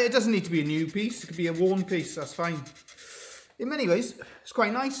 It doesn't need to be a new piece, it could be a worn piece, that's fine. In many ways, it's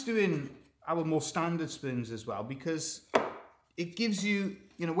quite nice doing our more standard spoons as well, because it gives you,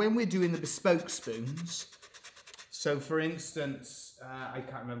 you know, when we're doing the bespoke spoons, so for instance, I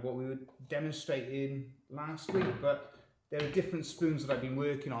can't remember what we were demonstrating last week, but there are different spoons that I've been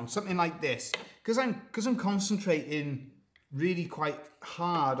working on, something like this, because I'm concentrating really quite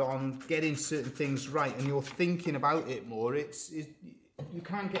hard on getting certain things right, and you're thinking about it more, you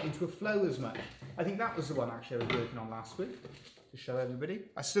can't get into a flow as much. I think that was the one actually I was working on last week to show everybody.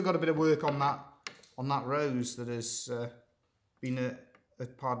 I still got a bit of work on that rose that has been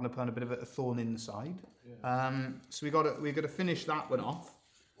pardon the pun, a bit of a thorn in the side. Yeah. So we got to finish that one off.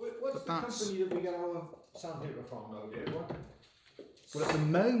 What's the company that we get our sandpaper from now, dear? Well, at the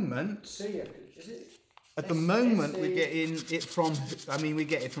moment, is it? At the moment, we're getting it from, we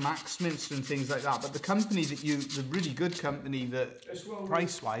get it from Axminster and things like that. But the company the really good company that,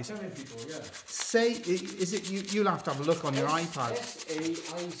 price-wise, people, yeah. you'll have to have a look on your iPad.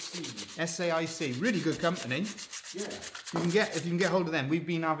 SAIC. SAIC, really good company. Yeah. If you can get hold of them. We've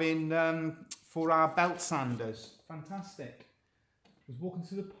been having, for our belt sanders, fantastic. was walking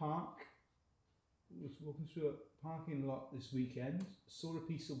through the park. Was walking through a parking lot this weekend. Saw a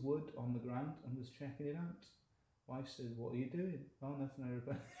piece of wood on the ground and was checking it out. Wife said, "What are you doing?" "Oh, nothing,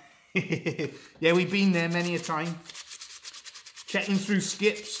 Erica." Yeah, we've been there many a time. Checking through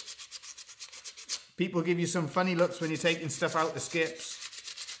skips. People give you some funny looks when you're taking stuff out the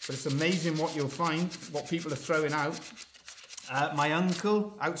skips, but it's amazing what you'll find, what people are throwing out. My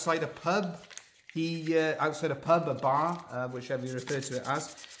uncle, outside a pub, a bar, whichever you refer to it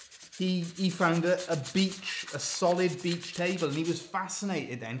as, he found a solid beach table, and he was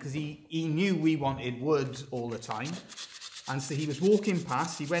fascinated then because he knew we wanted wood all the time, and so he was walking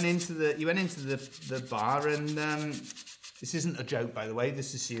past. He went into the bar, and this isn't a joke, by the way.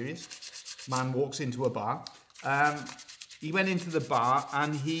 This is serious. Man walks into a bar. He went into the bar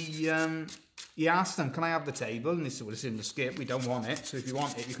and he asked them, "Can I have the table?" And they said, "Well, it's in the skip. We don't want it. So if you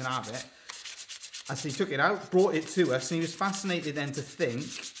want it, you can have it." And so he took it out, brought it to us, and he was fascinated then to think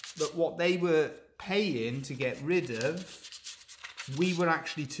that what they were paying to get rid of, we were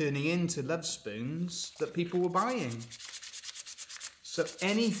actually turning into Lovespoons that people were buying. So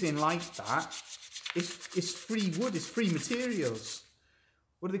anything like that is free wood, it's free materials.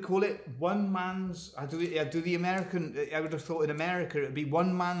 What do they call it? One man's, I do the American, I would have thought in America it would be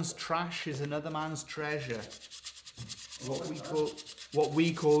one man's trash is another man's treasure. What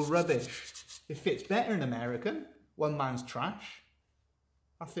we call rubbish. It fits better in American, one man's trash.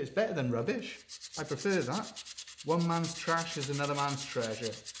 That fits better than rubbish. I prefer that. One man's trash is another man's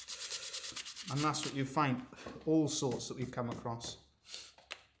treasure. And that's what you find, all sorts that we've come across.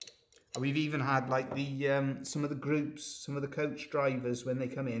 We've even had like some of the groups, some of the coach drivers, when they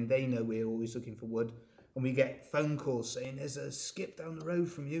come in, they know we're always looking for wood. And we get phone calls saying there's a skip down the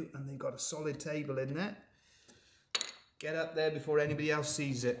road from you and they've got a solid table in there. Get up there before anybody else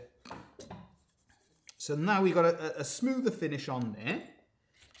sees it. So now we've got a smoother finish on there.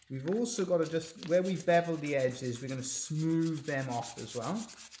 We've also got to just, where we've beveled the edges, we're going to smooth them off as well.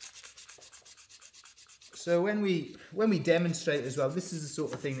 So when we demonstrate as well, this is the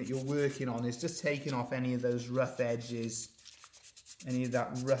sort of thing that you're working on, is just taking off any of those rough edges, any of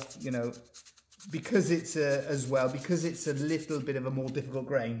that rough, you know, because it's a little bit of a more difficult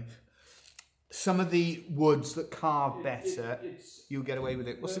grain. Some of the woods that carve better, you'll get away with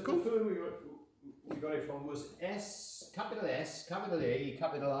it. What's it called? The firm we got it from was S, capital A,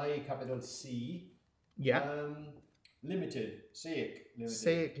 capital I, capital C. Yeah. Limited, SAIC Limited.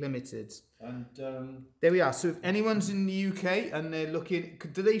 SAIC Limited. And there we are. So if anyone's in the UK and they're looking,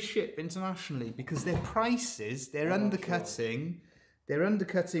 do they ship internationally? Because their prices, they're undercutting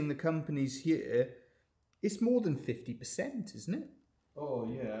the companies here. It's more than 50%, isn't it? Oh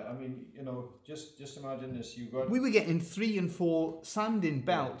yeah, I mean, you know, just imagine this. We were getting 3 and 4 sanding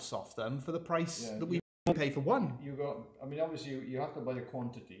belts off them for the price that we pay for one. I mean, obviously you have to buy the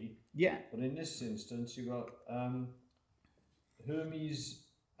quantity. Yeah. But in this instance, you got Hermes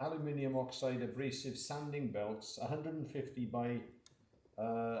aluminium oxide abrasive sanding belts, 150 by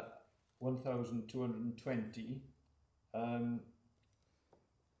 1220,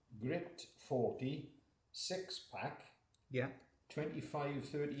 grit 40, 6-pack. Yeah.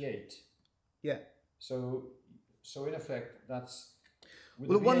 25.38. Yeah. So in effect, that's with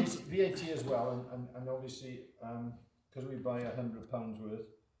the VAT as well, and obviously because we buy £100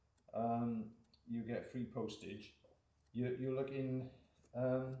 worth, you get free postage. You're looking,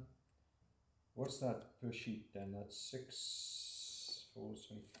 what's that per sheet then? That's 6, 4,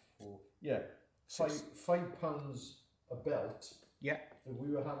 24. Yeah, £5 a belt. Yeah. That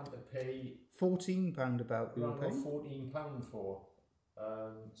we were having to pay £14 about. We were paying £14 for.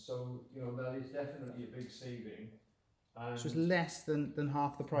 So you know that is definitely a big saving. And so it's less than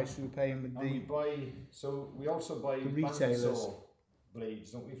half the price we were paying with we also buy the retailers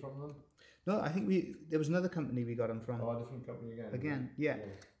blades, don't we, from them? No, I think there was another company we got them from. Oh, a different company again. Yeah.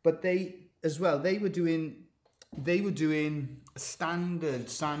 But they as well, they were doing standard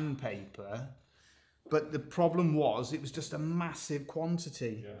sandpaper, but the problem was it was just a massive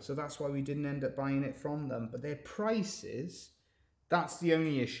quantity. Yeah. So that's why we didn't end up buying it from them. But their prices, that's the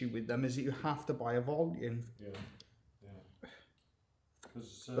only issue with them, is that you have to buy a volume. Yeah.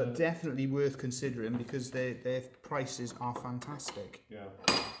 But definitely worth considering because their prices are fantastic. Yeah.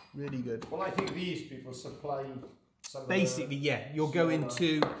 Really good. Well, I think these people supply some basically, you're going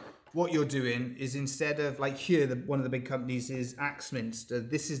to, what you're doing is instead of, like here, one of the big companies is Axminster.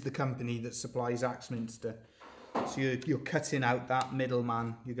 This is the company that supplies Axminster. So you're cutting out that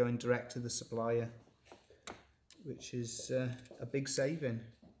middleman. You're going direct to the supplier, which is a big saving.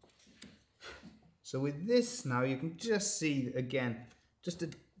 So with this now, you can just see, again, just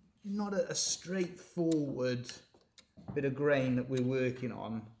not a straightforward bit of grain that we're working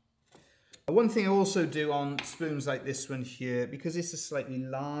on. One thing I also do on spoons like this one here, because it's a slightly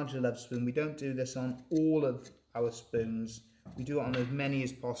larger love spoon, we don't do this on all of our spoons. We do it on as many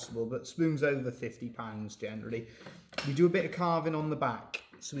as possible, but spoons over 50 pounds generally. We do a bit of carving on the back,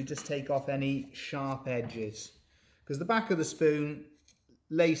 so we just take off any sharp edges. Because the back of the spoon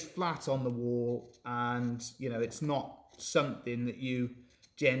lays flat on the wall, and you know, it's not something that you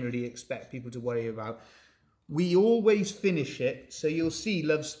generally expect people to worry about. We always finish it, so you'll see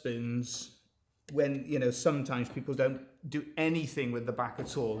love spoons when, you know, sometimes people don't do anything with the back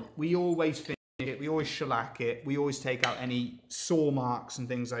at all. We always finish it, we always shellac it, we always take out any saw marks and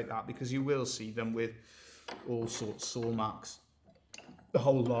things like that, because you will see them with all sorts of saw marks, the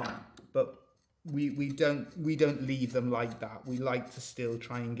whole lot. But we don't leave them like that. We like to still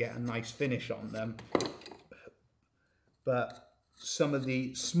try and get a nice finish on them. But some of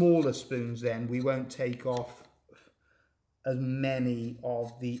the smaller spoons, then we won't take off as many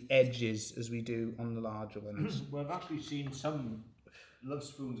of the edges as we do on the larger ones. Well, I've actually seen some love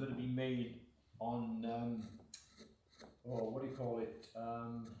spoons that have been made on, oh, what do you call it?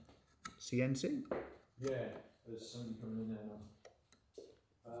 CNC? Yeah, there's somebody coming in there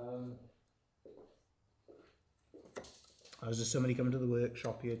now. There's just somebody coming to the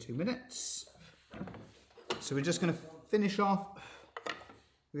workshop here, 2 minutes. So we're just going to finish off.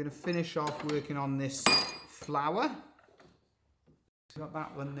 We're going to finish off working on this flower. Got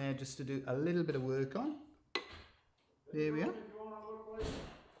that one there just to do a little bit of work on. There we are.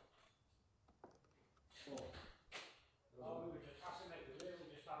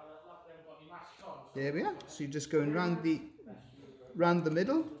 There we are. So you're just going round the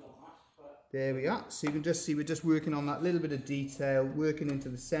middle. There we are. So you can just see we're just working on that little bit of detail, working into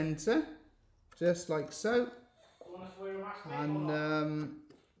the centre, just like so. And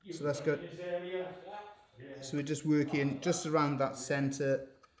so that's good. So we're just working just around that centre.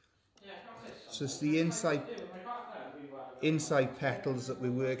 So it's the inside petals that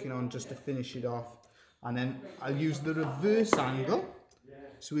we're working on just to finish it off. And then I'll use the reverse angle.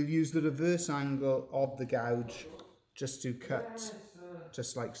 So we'll use the reverse angle of the gouge just to cut,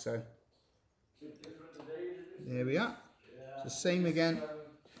 just like so. There we are. So same again.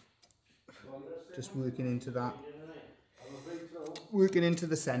 Just working into that. Working into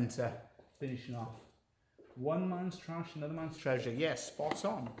the centre. Finishing off. One man's trash, another man's treasure. Yes, spot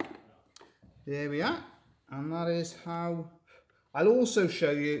on. There we are. And that is how... I'll also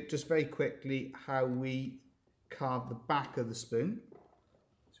show you, just very quickly, how we carve the back of the spoon.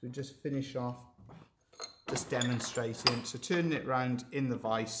 So we just finish off, just demonstrating. So turning it round in the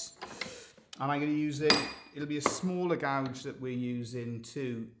vise. And I'm going to use it'll be a smaller gouge that we're using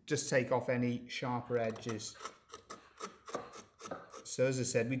to just take off any sharper edges. So as I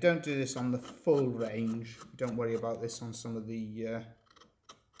said, we don't do this on the full range. Don't worry about this on some of the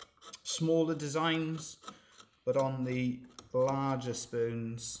smaller designs, but on the larger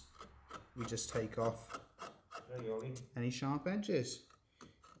spoons, we just take off any sharp edges.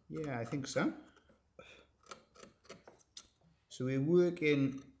 Yeah, I think so. So we're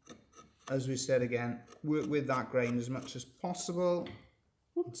working, as we said again, work with that grain as much as possible.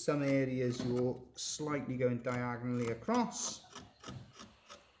 In some areas you're slightly going diagonally across.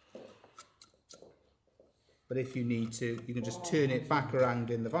 But if you need to, you can just turn it back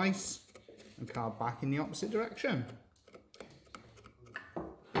around in the vise and carve back in the opposite direction.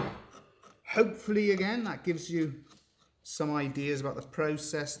 Hopefully, again, that gives you some ideas about the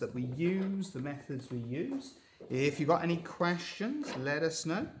process that we use, the methods we use. If you've got any questions, let us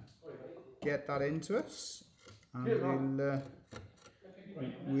know. Get that into us, and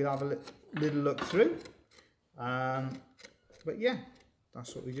we'll have a little look through. But yeah,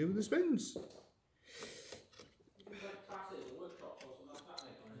 that's what we do with the spoons.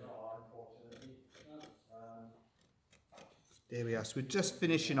 There we are. So we're just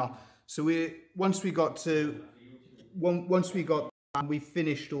finishing off. So once we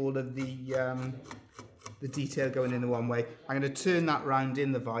finished all of the detail going in the one way, I'm going to turn that round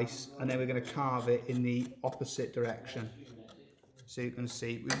in the vise, and then we're going to carve it in the opposite direction. So you can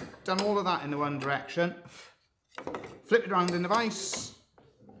see we've done all of that in the one direction. Flip it around in the vise,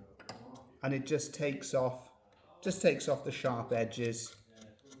 and it just takes off the sharp edges,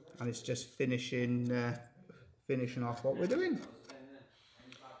 and it's just finishing off what we're doing.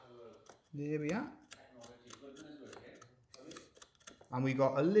 There we are. And we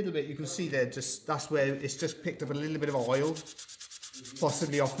got a little bit, you can see there, that's where it's just picked up a little bit of oil,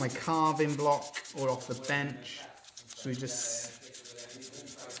 possibly off my carving block or off the bench. So we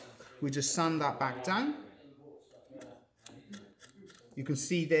just sand that back down. You can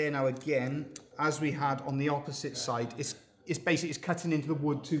see there now again, as we had on the opposite side, it's basically cutting into the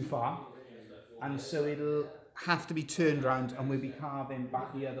wood too far, and so it'll have to be turned around and we'll be carving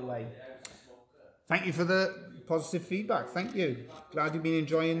back the other way. Thank you for the positive feedback. Thank you. Glad you've been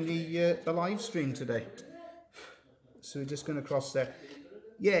enjoying the live stream today. So we're just going to cross there.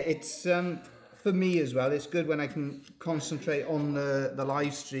 Yeah, it's for me as well. It's good when I can concentrate on the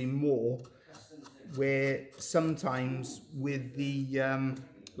live stream more. Where sometimes with the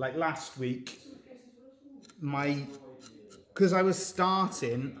like last week, because I was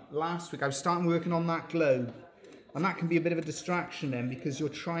starting last week, I was starting working on that globe. And that can be a bit of a distraction then, because you're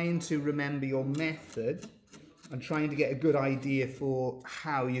trying to remember your method and trying to get a good idea for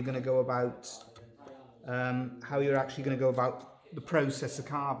how you're going to go about, how you're actually going to go about the process of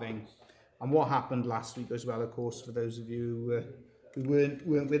carving. And what happened last week as well, of course, for those of you who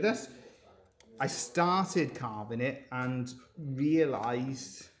weren't with us, I started carving it and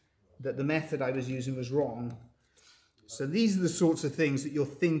realised that the method I was using was wrong. So these are the sorts of things that you're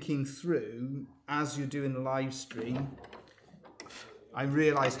thinking through as you're doing the live stream. I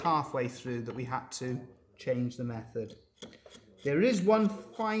realised halfway through that we had to change the method. There is one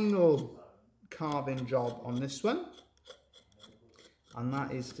final carving job on this one, and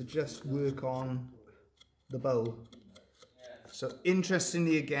that is to just work on the bowl. So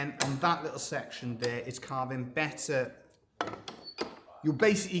interestingly again, on that little section there, it's carving better. You're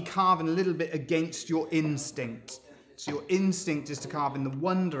basically carving a little bit against your instinct. So your instinct is to carve in the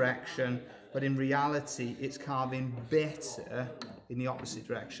one direction, but in reality, it's carving better in the opposite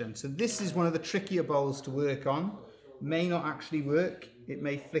direction. So this is one of the trickier bowls to work on. May not actually work. It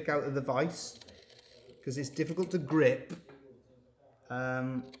may flick out of the vise because it's difficult to grip.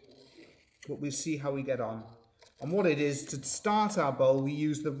 But we'll see how we get on. And what it is, to start our bowl, we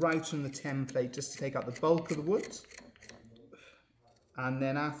use the router and the template just to take out the bulk of the wood. And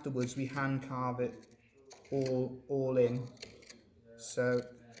then afterwards, we hand carve it all in. So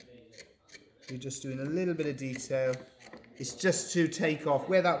we're just doing a little bit of detail. It's just to take off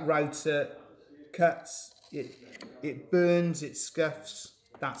where that router cuts, it burns, it scuffs,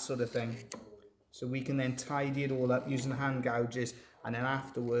 that sort of thing. So we can then tidy it all up using hand gouges, and then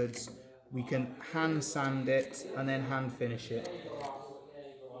afterwards we can hand sand it and then hand finish it.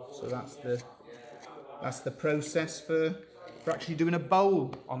 So that's the process for actually doing a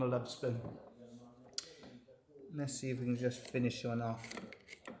bowl on a Lovespoon. Let's see if we can just finish one off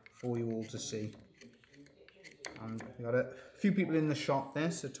for you all to see. And we've got a few people in the shop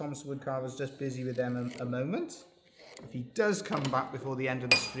there, so Thomas the Woodcarver's just busy with them a moment. If he does come back before the end of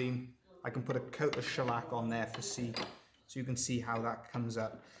the stream, I can put a coat of shellac on there so you can see how that comes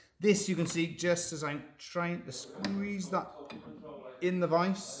up. This you can see just as I'm trying to squeeze that in the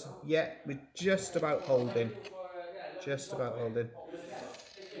vise. Yeah, we're just about holding. Just about holding.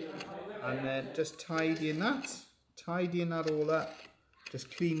 And then just tidying that all up,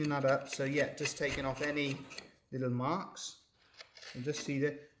 just cleaning that up. So yeah, just taking off any little marks. And just see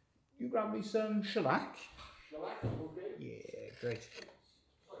that. You grab me some shellac. Yeah, great.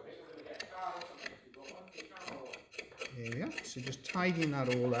 There we are. So just tidying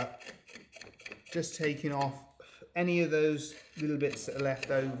that all up. Just taking off any of those little bits that are left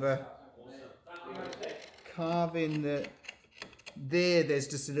over. Carving there's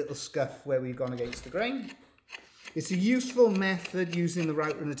just a little scuff where we've gone against the grain. It's a useful method using the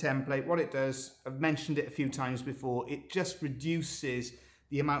router and the template. What it does, I've mentioned it a few times before, it just reduces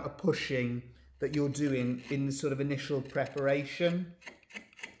the amount of pushing that you're doing in the sort of initial preparation.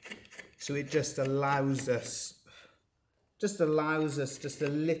 So it just allows us just a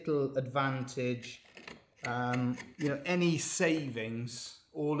little advantage. You know, any savings,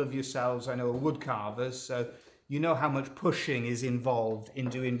 all of yourselves I know are wood carvers, so you know how much pushing is involved in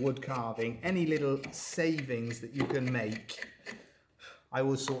doing wood carving. Any little savings that you can make, I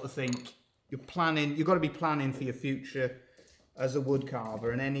always sort of think you've got to be planning for your future as a wood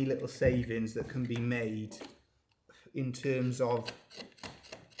carver, and any little savings that can be made in terms of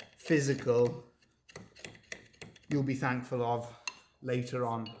physical, you'll be thankful of later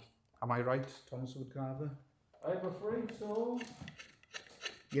on. Am I right, Thomas Woodcarver? I'm afraid so.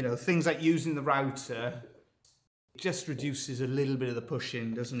 You know, things like using the router, it just reduces a little bit of the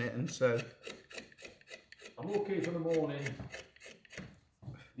pushing, doesn't it? And so I'm okay for the morning.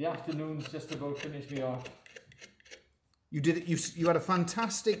 The afternoon's just about finished me off. You did it. You had a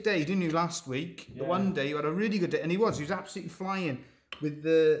fantastic day, didn't you, last week? Yeah. The one day you had a really good day, and he was absolutely flying with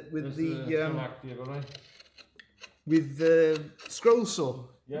the scroll saw.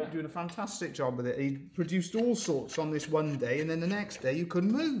 Yeah. Doing a fantastic job with it. He produced all sorts on this one day, and then the next day you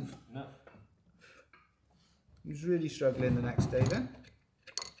couldn't move. No. He was really struggling the next day then.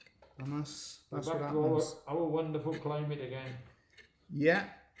 And that's We're what back happens. to our wonderful climate again. Yeah.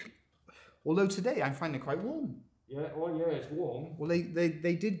 Although today I find it quite warm. Yeah, oh yeah, it's warm. Well,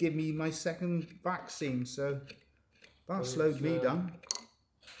 they did give me my second vaccine, so that slowed me down.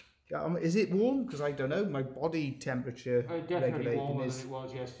 Yeah, is it warm? Because I don't know. My body temperature Definitely warmer than it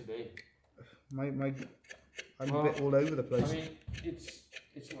was yesterday. I'm a bit all over the place. I mean, it's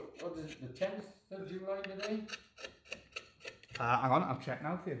what is it? The 10th of July today. Hang on, I'll check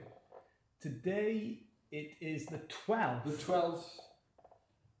now for you. Today it is the 12th. The 12th,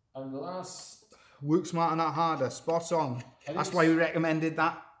 and the last. Work smarter, not harder. Spot on. That's why we recommended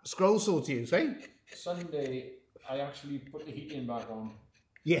that scroll saw to you, eh? Sunday, I actually put the heating back on.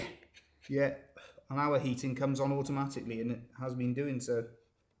 Yeah, yeah. And our heating comes on automatically, and it has been doing so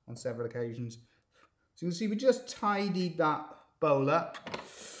on several occasions. So you can see we just tidied that bowl up,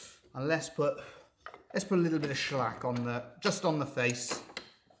 and let's put a little bit of shellac on just on the face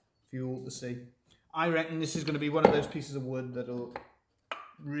for you all to see. I reckon this is going to be one of those pieces of wood that'll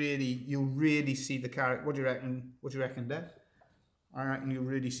you'll really see the character. What do you reckon? What do you reckon, Dev? I reckon you'll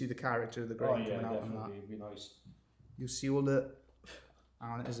really see the character of the grain coming out on that. It'd be nice. You'll see all the.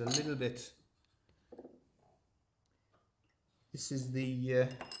 And there's a little bit. This is the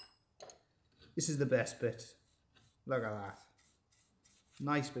best bit. Look at that.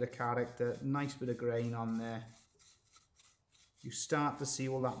 Nice bit of character, nice bit of grain on there. You start to see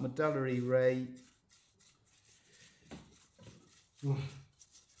all that medullary ray.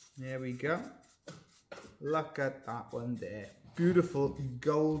 There we go. Look at that one there. Beautiful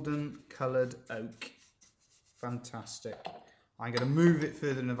golden coloured oak. Fantastic. I'm going to move it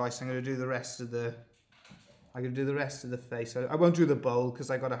further in the vise. I'm going to do the rest of the. I'm going to do the rest of the face. I won't do the bowl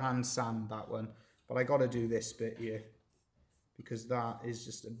because I got to hand sand that one, but I got to do this bit here because that is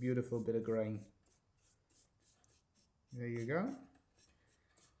just a beautiful bit of grain. There you go.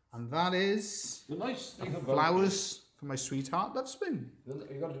 And that is the nice thing about flowers for my sweetheart Lovespoon.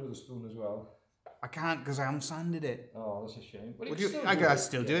 You got to do the spoon as well. I can't because I haven't sanded it. Oh, that's a shame. But I'll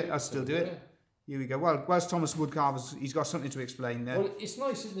still do it. I'll still do it. Here we go. Well, Welsh Thomas Woodcarvers, he's got something to explain there. Well, it's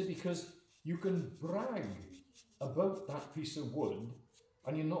nice, isn't it? Because you can brag about that piece of wood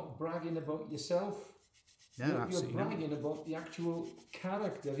and you're not bragging about yourself. No, you're bragging about the actual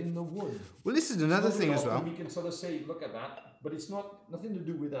character in the wood. Well, this is another thing as well. We can sort of say, look at that, but it's nothing to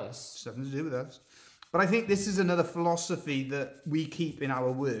do with us. It's nothing to do with us. But I think this is another philosophy that we keep in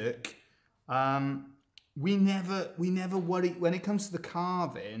our work. We never worry when it comes to the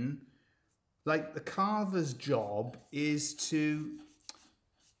carving. Like the carver's job is to,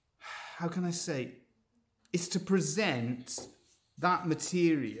 how can I say, it's to present that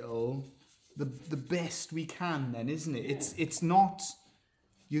material the best we can then, isn't it? Yeah. It's not,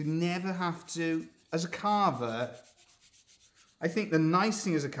 you never have to, as a carver, I think the nice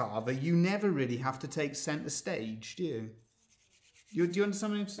thing as a carver, you never really have to take centre stage, do you? Do you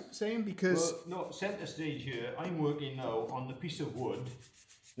understand what I'm saying? Because... Well, no, centre stage here, I'm working now on the piece of wood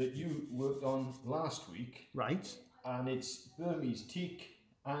that you worked on last week. Right. And it's Burmese teak,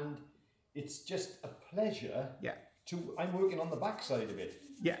 and it's just a pleasure. Yeah. I'm working on the back side of it.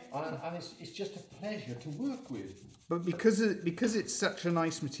 Yeah. And it's just a pleasure to work with. But because it's such a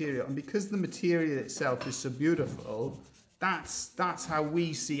nice material, and because the material itself is so beautiful, that's how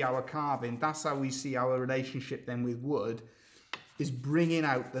we see our carving. That's how we see our relationship then with wood, is bringing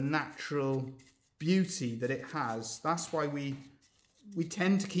out the natural beauty that it has. That's why we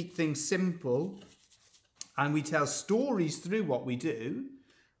tend to keep things simple, and we tell stories through what we do,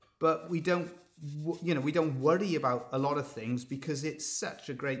 but we don't worry about a lot of things because it's such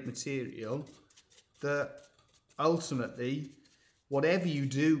a great material that ultimately, whatever you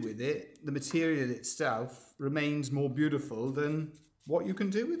do with it, the material itself remains more beautiful than what you can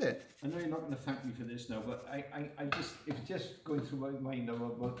do with it. I know you're not going to thank me for this now, but it's just going through my mind now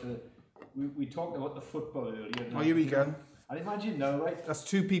about we talked about the football earlier. Oh, here we go. And imagine now, right? That's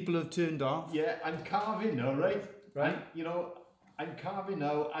two people have turned off. Yeah, I'm carving now, right? Right. And, I'm carving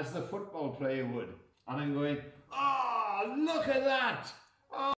now as the football player would. And I'm going, oh, look at that.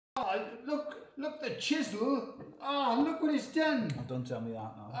 Oh, look the chisel. Oh, look what it's done. Oh, don't tell me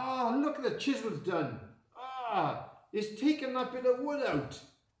that now. Oh, look at the chisel's done. Ah, it's taken that bit of wood out.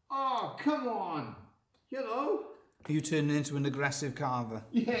 Oh, come on. Are you turning into an aggressive carver?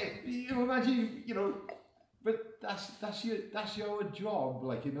 Yeah, imagine, but that's your job,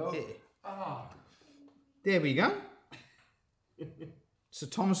 Yeah. Ah. There we go. So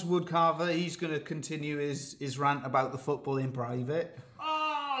Thomas Woodcarver, he's going to continue his rant about the football in private.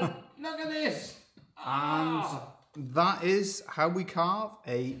 Oh, look at this. And that is how we carve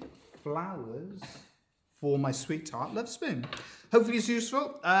a flowers for my sweetheart Lovespoon. Hopefully it's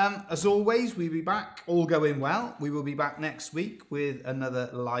useful. As always, we'll be back, all going well. We will be back next week with another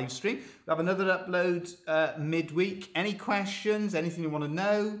live stream. We'll have another upload midweek. Any questions, anything you want to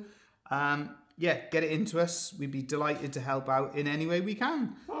know, yeah, get it into us. We'd be delighted to help out in any way we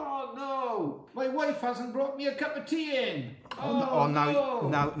can. Oh no, my wife hasn't brought me a cup of tea in.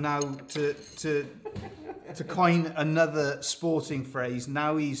 Now to coin another sporting phrase,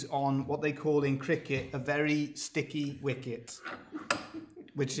 now he's on what they call in cricket a very sticky wicket,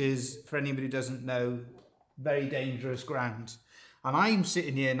 which is, for anybody who doesn't know, very dangerous ground. And I'm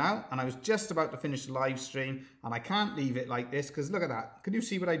sitting here now, and I was just about to finish the live stream, and I can't leave it like this, because look at that. Can you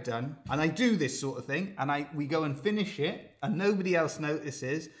see what I've done? And I do this sort of thing, and we go and finish it, and nobody else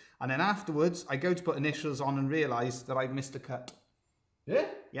notices, and then afterwards, I go to put initials on and realise that I've missed a cut. Yeah?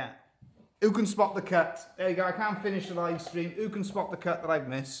 Yeah. Who can spot the cut? There you go, I can't finish the live stream. Who can spot the cut that I've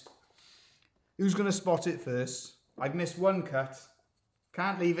missed? Who's going to spot it first? I've missed one cut.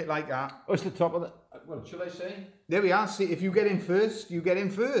 Can't leave it like that. Oh, it's the top of the... Well, shall I say? There we are. See, if you get in first, you get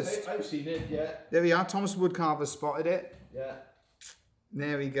in first. I've seen it, yeah. There we are. Thomas Woodcarver spotted it. Yeah.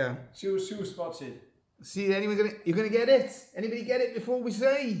 There we go. Sue spots it. See, you're gonna get it. Anybody get it before we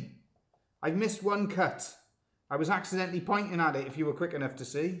say? I've missed one cut. I was accidentally pointing at it. If you were quick enough to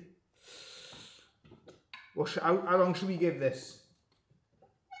see. Well, how long should we give this?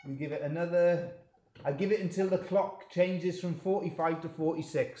 We give it another. I give it until the clock changes from 45 to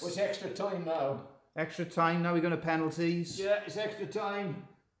 46. What's extra time now? Extra time. Now we're going to penalties. Yeah, it's extra time.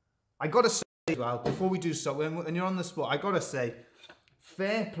 I got to say as well, before we do so, when you're on the spot, I got to say,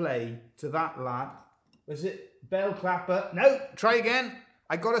 fair play to that lad. Was it bell clapper? No, try again.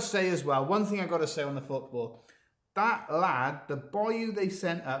 I got to say as well, one thing I got to say on the football. That lad, the boy who they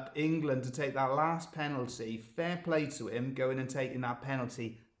sent up England to take that last penalty, fair play to him going and taking that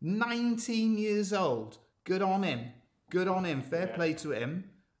penalty. 19 years old. Good on him. Good on him. Fair play to him.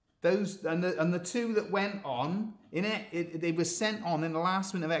 Those and the two that went on in it, they were sent on in the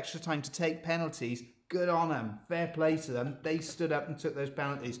last minute of extra time to take penalties. Good on them. Fair play to them. They stood up and took those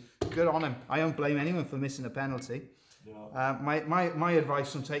penalties. Good on them. I don't blame anyone for missing a penalty. No. My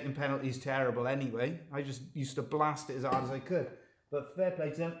advice on taking penalties is terrible anyway. I just used to blast it as hard as I could. But fair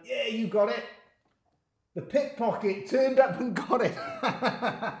play to them. Yeah, you got it. The pickpocket turned up and got it.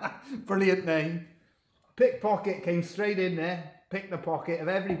 Brilliant name. Pickpocket came straight in there, picked the pocket of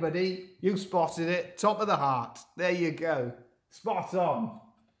everybody. You spotted it. Top of the heart. There you go. Spot on.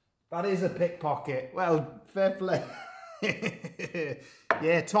 That is a pickpocket. Well, fair play.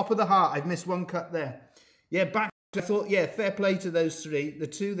 Yeah, top of the heart. I've missed one cut there. Yeah, back. I thought, yeah, fair play to those three. The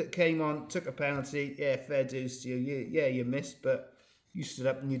two that came on took a penalty. Yeah, fair dues to you. Yeah, you missed, but you stood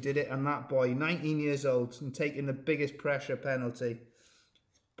up and you did it. And that boy, 19 years old, and taking the biggest pressure penalty.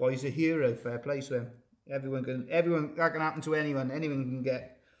 Boy's a hero. Fair play to him. Everyone, that can happen to anyone. Anyone can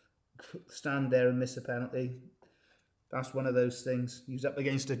stand there and miss a penalty. That's one of those things. He was up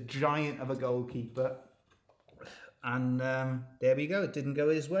against a giant of a goalkeeper. And there we go. It didn't go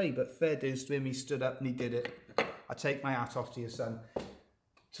his way, but fair dues to him. He stood up and he did it. I take my hat off to your son.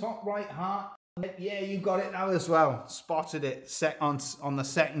 Top right heart. Yeah, you got it now as well. Spotted it on the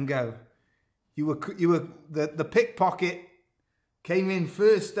second go. You were the pickpocket came in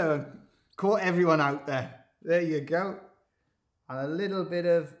first though. Caught everyone out there. There you go. And a little bit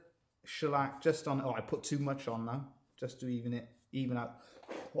of shellac just on. Oh, I put too much on now, just to even out.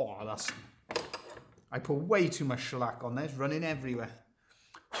 Oh, I put way too much shellac on there. It's running everywhere.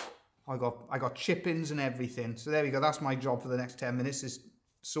 I got chip-ins and everything. So there we go. That's my job for the next 10 minutes, is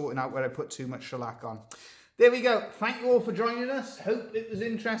sorting out where I put too much shellac on. There we go. Thank you all for joining us. Hope it was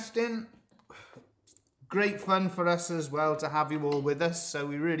interesting. Great fun for us as well to have you all with us. So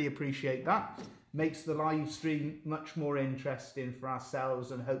we really appreciate that. Makes the live stream much more interesting for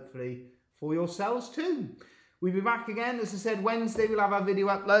ourselves and hopefully for yourselves too. We'll be back again, as I said, Wednesday we'll have our video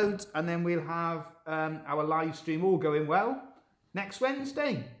upload, and then we'll have our live stream all going well next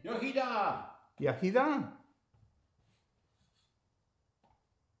Wednesday. Yahida! Yahida!